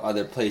us to go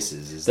other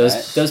places.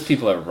 those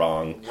people are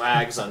wrong.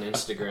 Wags on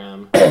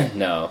Instagram.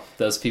 No,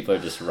 those people are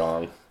just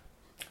wrong.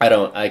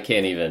 I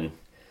can't even.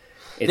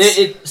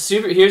 It's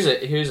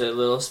Here's a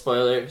little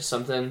spoiler.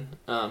 Something.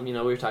 We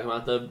were talking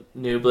about the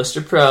new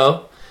Blister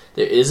Pro.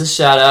 There is a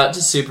shout out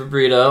to Super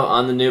Burrito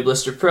on the new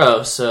Blister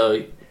Pro,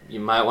 so you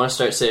might want to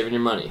start saving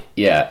your money.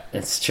 Yeah,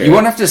 it's true. You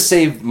won't have to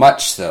save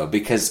much though,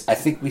 because I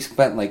think we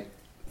spent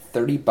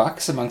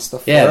 $30 amongst the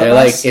four. Yeah, of they're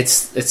us.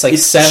 it's like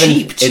It's 7.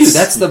 cheap, too.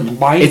 That's the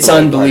mind-blowing It's part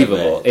of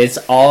unbelievable. it. It's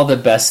all the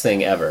best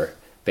thing ever,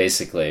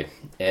 basically.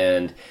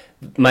 And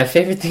my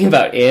favorite thing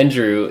about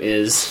Andrew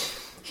is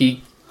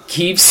he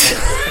keeps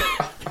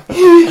he's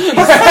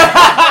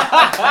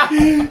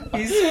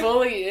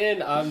fully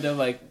in on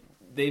the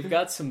they've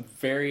got some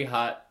very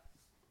hot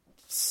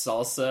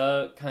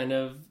salsa kind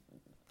of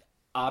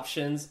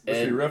options. Which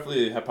we And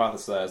roughly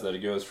hypothesize that it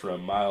goes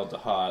from mild to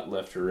hot,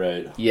 left to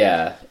right.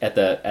 yeah, at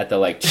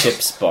the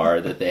chips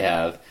bar that they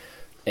have.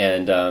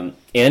 And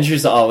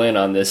Andrew's all in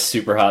on this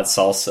super hot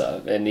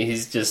salsa, and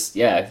he's just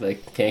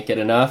can't get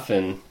enough,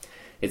 and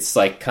it's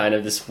kind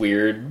of this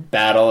weird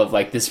battle of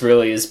this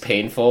really is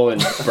painful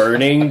and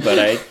burning, but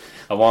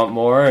I want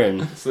more.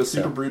 And It's the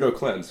Super Burrito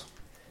Cleanse.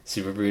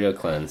 Super Burrito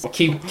Cleanse.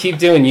 Keep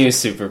doing you,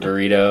 Super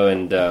Burrito,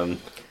 and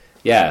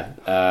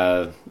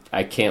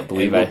I can't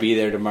believe we'll be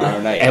there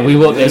tomorrow night. And we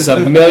will. There's a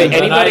million.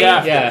 Anybody?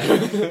 night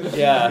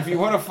Yeah. If you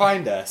want to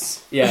find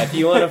us, Yeah, if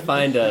you want to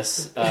find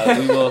us,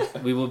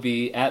 we will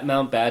be at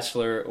Mount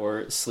Bachelor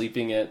or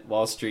sleeping at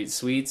Wall Street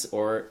Suites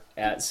or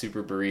at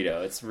Super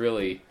Burrito. It's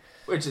really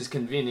Which is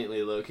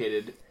conveniently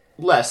located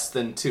less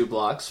than 2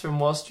 blocks from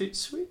Wall Street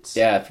Suites.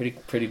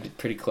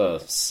 pretty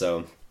close.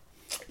 So,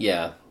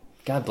 yeah,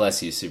 God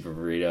bless you, Super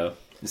Burrito.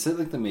 is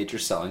that the major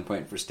selling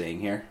point for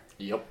staying here?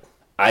 Yep.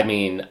 I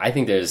mean, I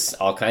think there's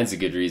all kinds of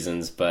good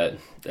reasons, but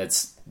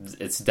it's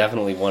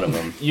definitely one of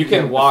them. You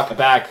can walk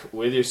back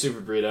with your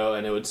Super Burrito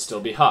and it would still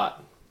be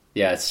hot.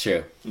 Yeah, it's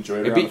true.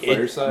 Enjoy it around the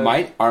fireside.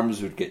 My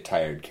arms would get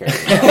tired carrying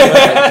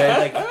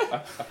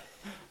it.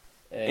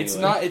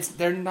 Anyway.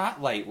 They're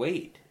not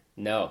lightweight.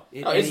 No.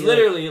 It's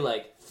literally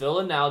fill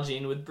a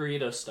Nalgene with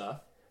burrito stuff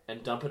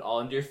and dump it all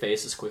into your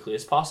face as quickly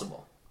as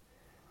possible.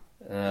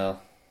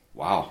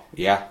 Wow.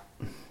 Yeah.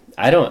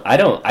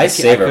 I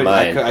savor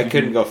mine. I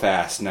couldn't go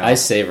fast. No. I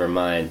savor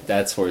mine.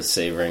 That's worth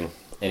savoring.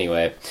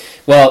 Anyway,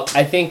 well,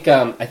 I think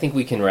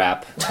we can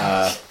wrap.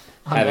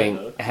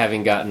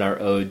 Having gotten our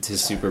ode to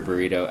Super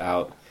Burrito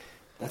out.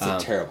 That's a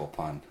terrible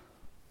pun.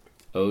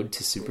 Ode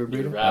to Super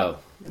Burrito. wrap. Oh,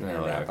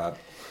 no, Wrap whatever. up.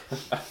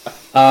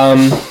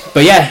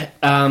 But yeah.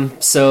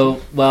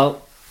 So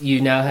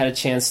you now had a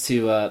chance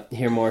to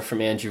hear more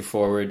from Andrew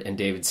Forward and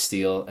David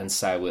Steele and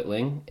Cy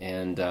Whitling,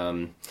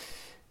 and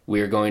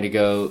we are going to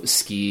go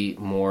ski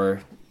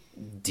more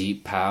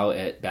deep pow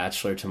at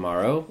Bachelor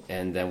tomorrow,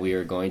 and then we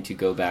are going to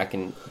go back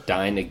and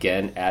dine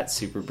again at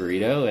Super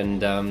Burrito,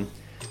 and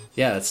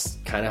yeah, that's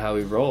kind of how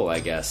we roll, I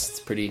guess. It's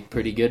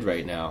pretty good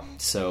right now.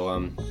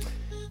 So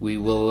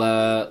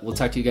we'll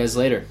talk to you guys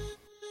later.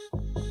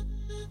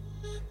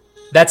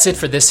 That's it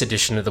for this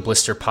edition of the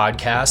Blister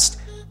Podcast.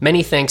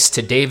 Many thanks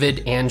to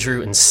David,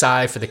 Andrew, and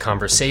Cy for the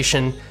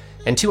conversation,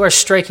 and to our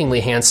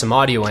strikingly handsome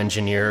audio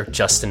engineer,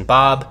 Justin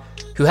Bob,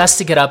 who has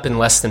to get up in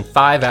less than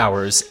 5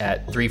 hours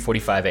at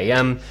 3:45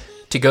 a.m.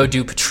 to go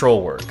do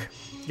patrol work.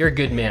 You're a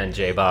good man,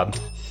 J-Bob.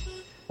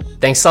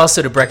 Thanks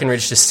also to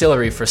Breckenridge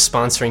Distillery for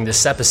sponsoring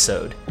this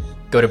episode.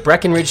 Go to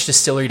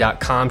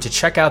BreckenridgeDistillery.com to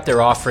check out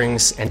their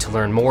offerings and to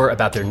learn more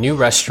about their new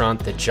restaurant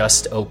that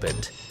just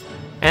opened.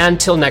 And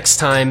till next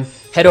time,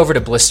 head over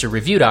to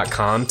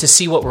BlisterReview.com to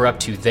see what we're up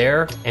to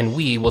there, and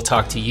we will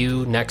talk to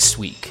you next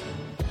week.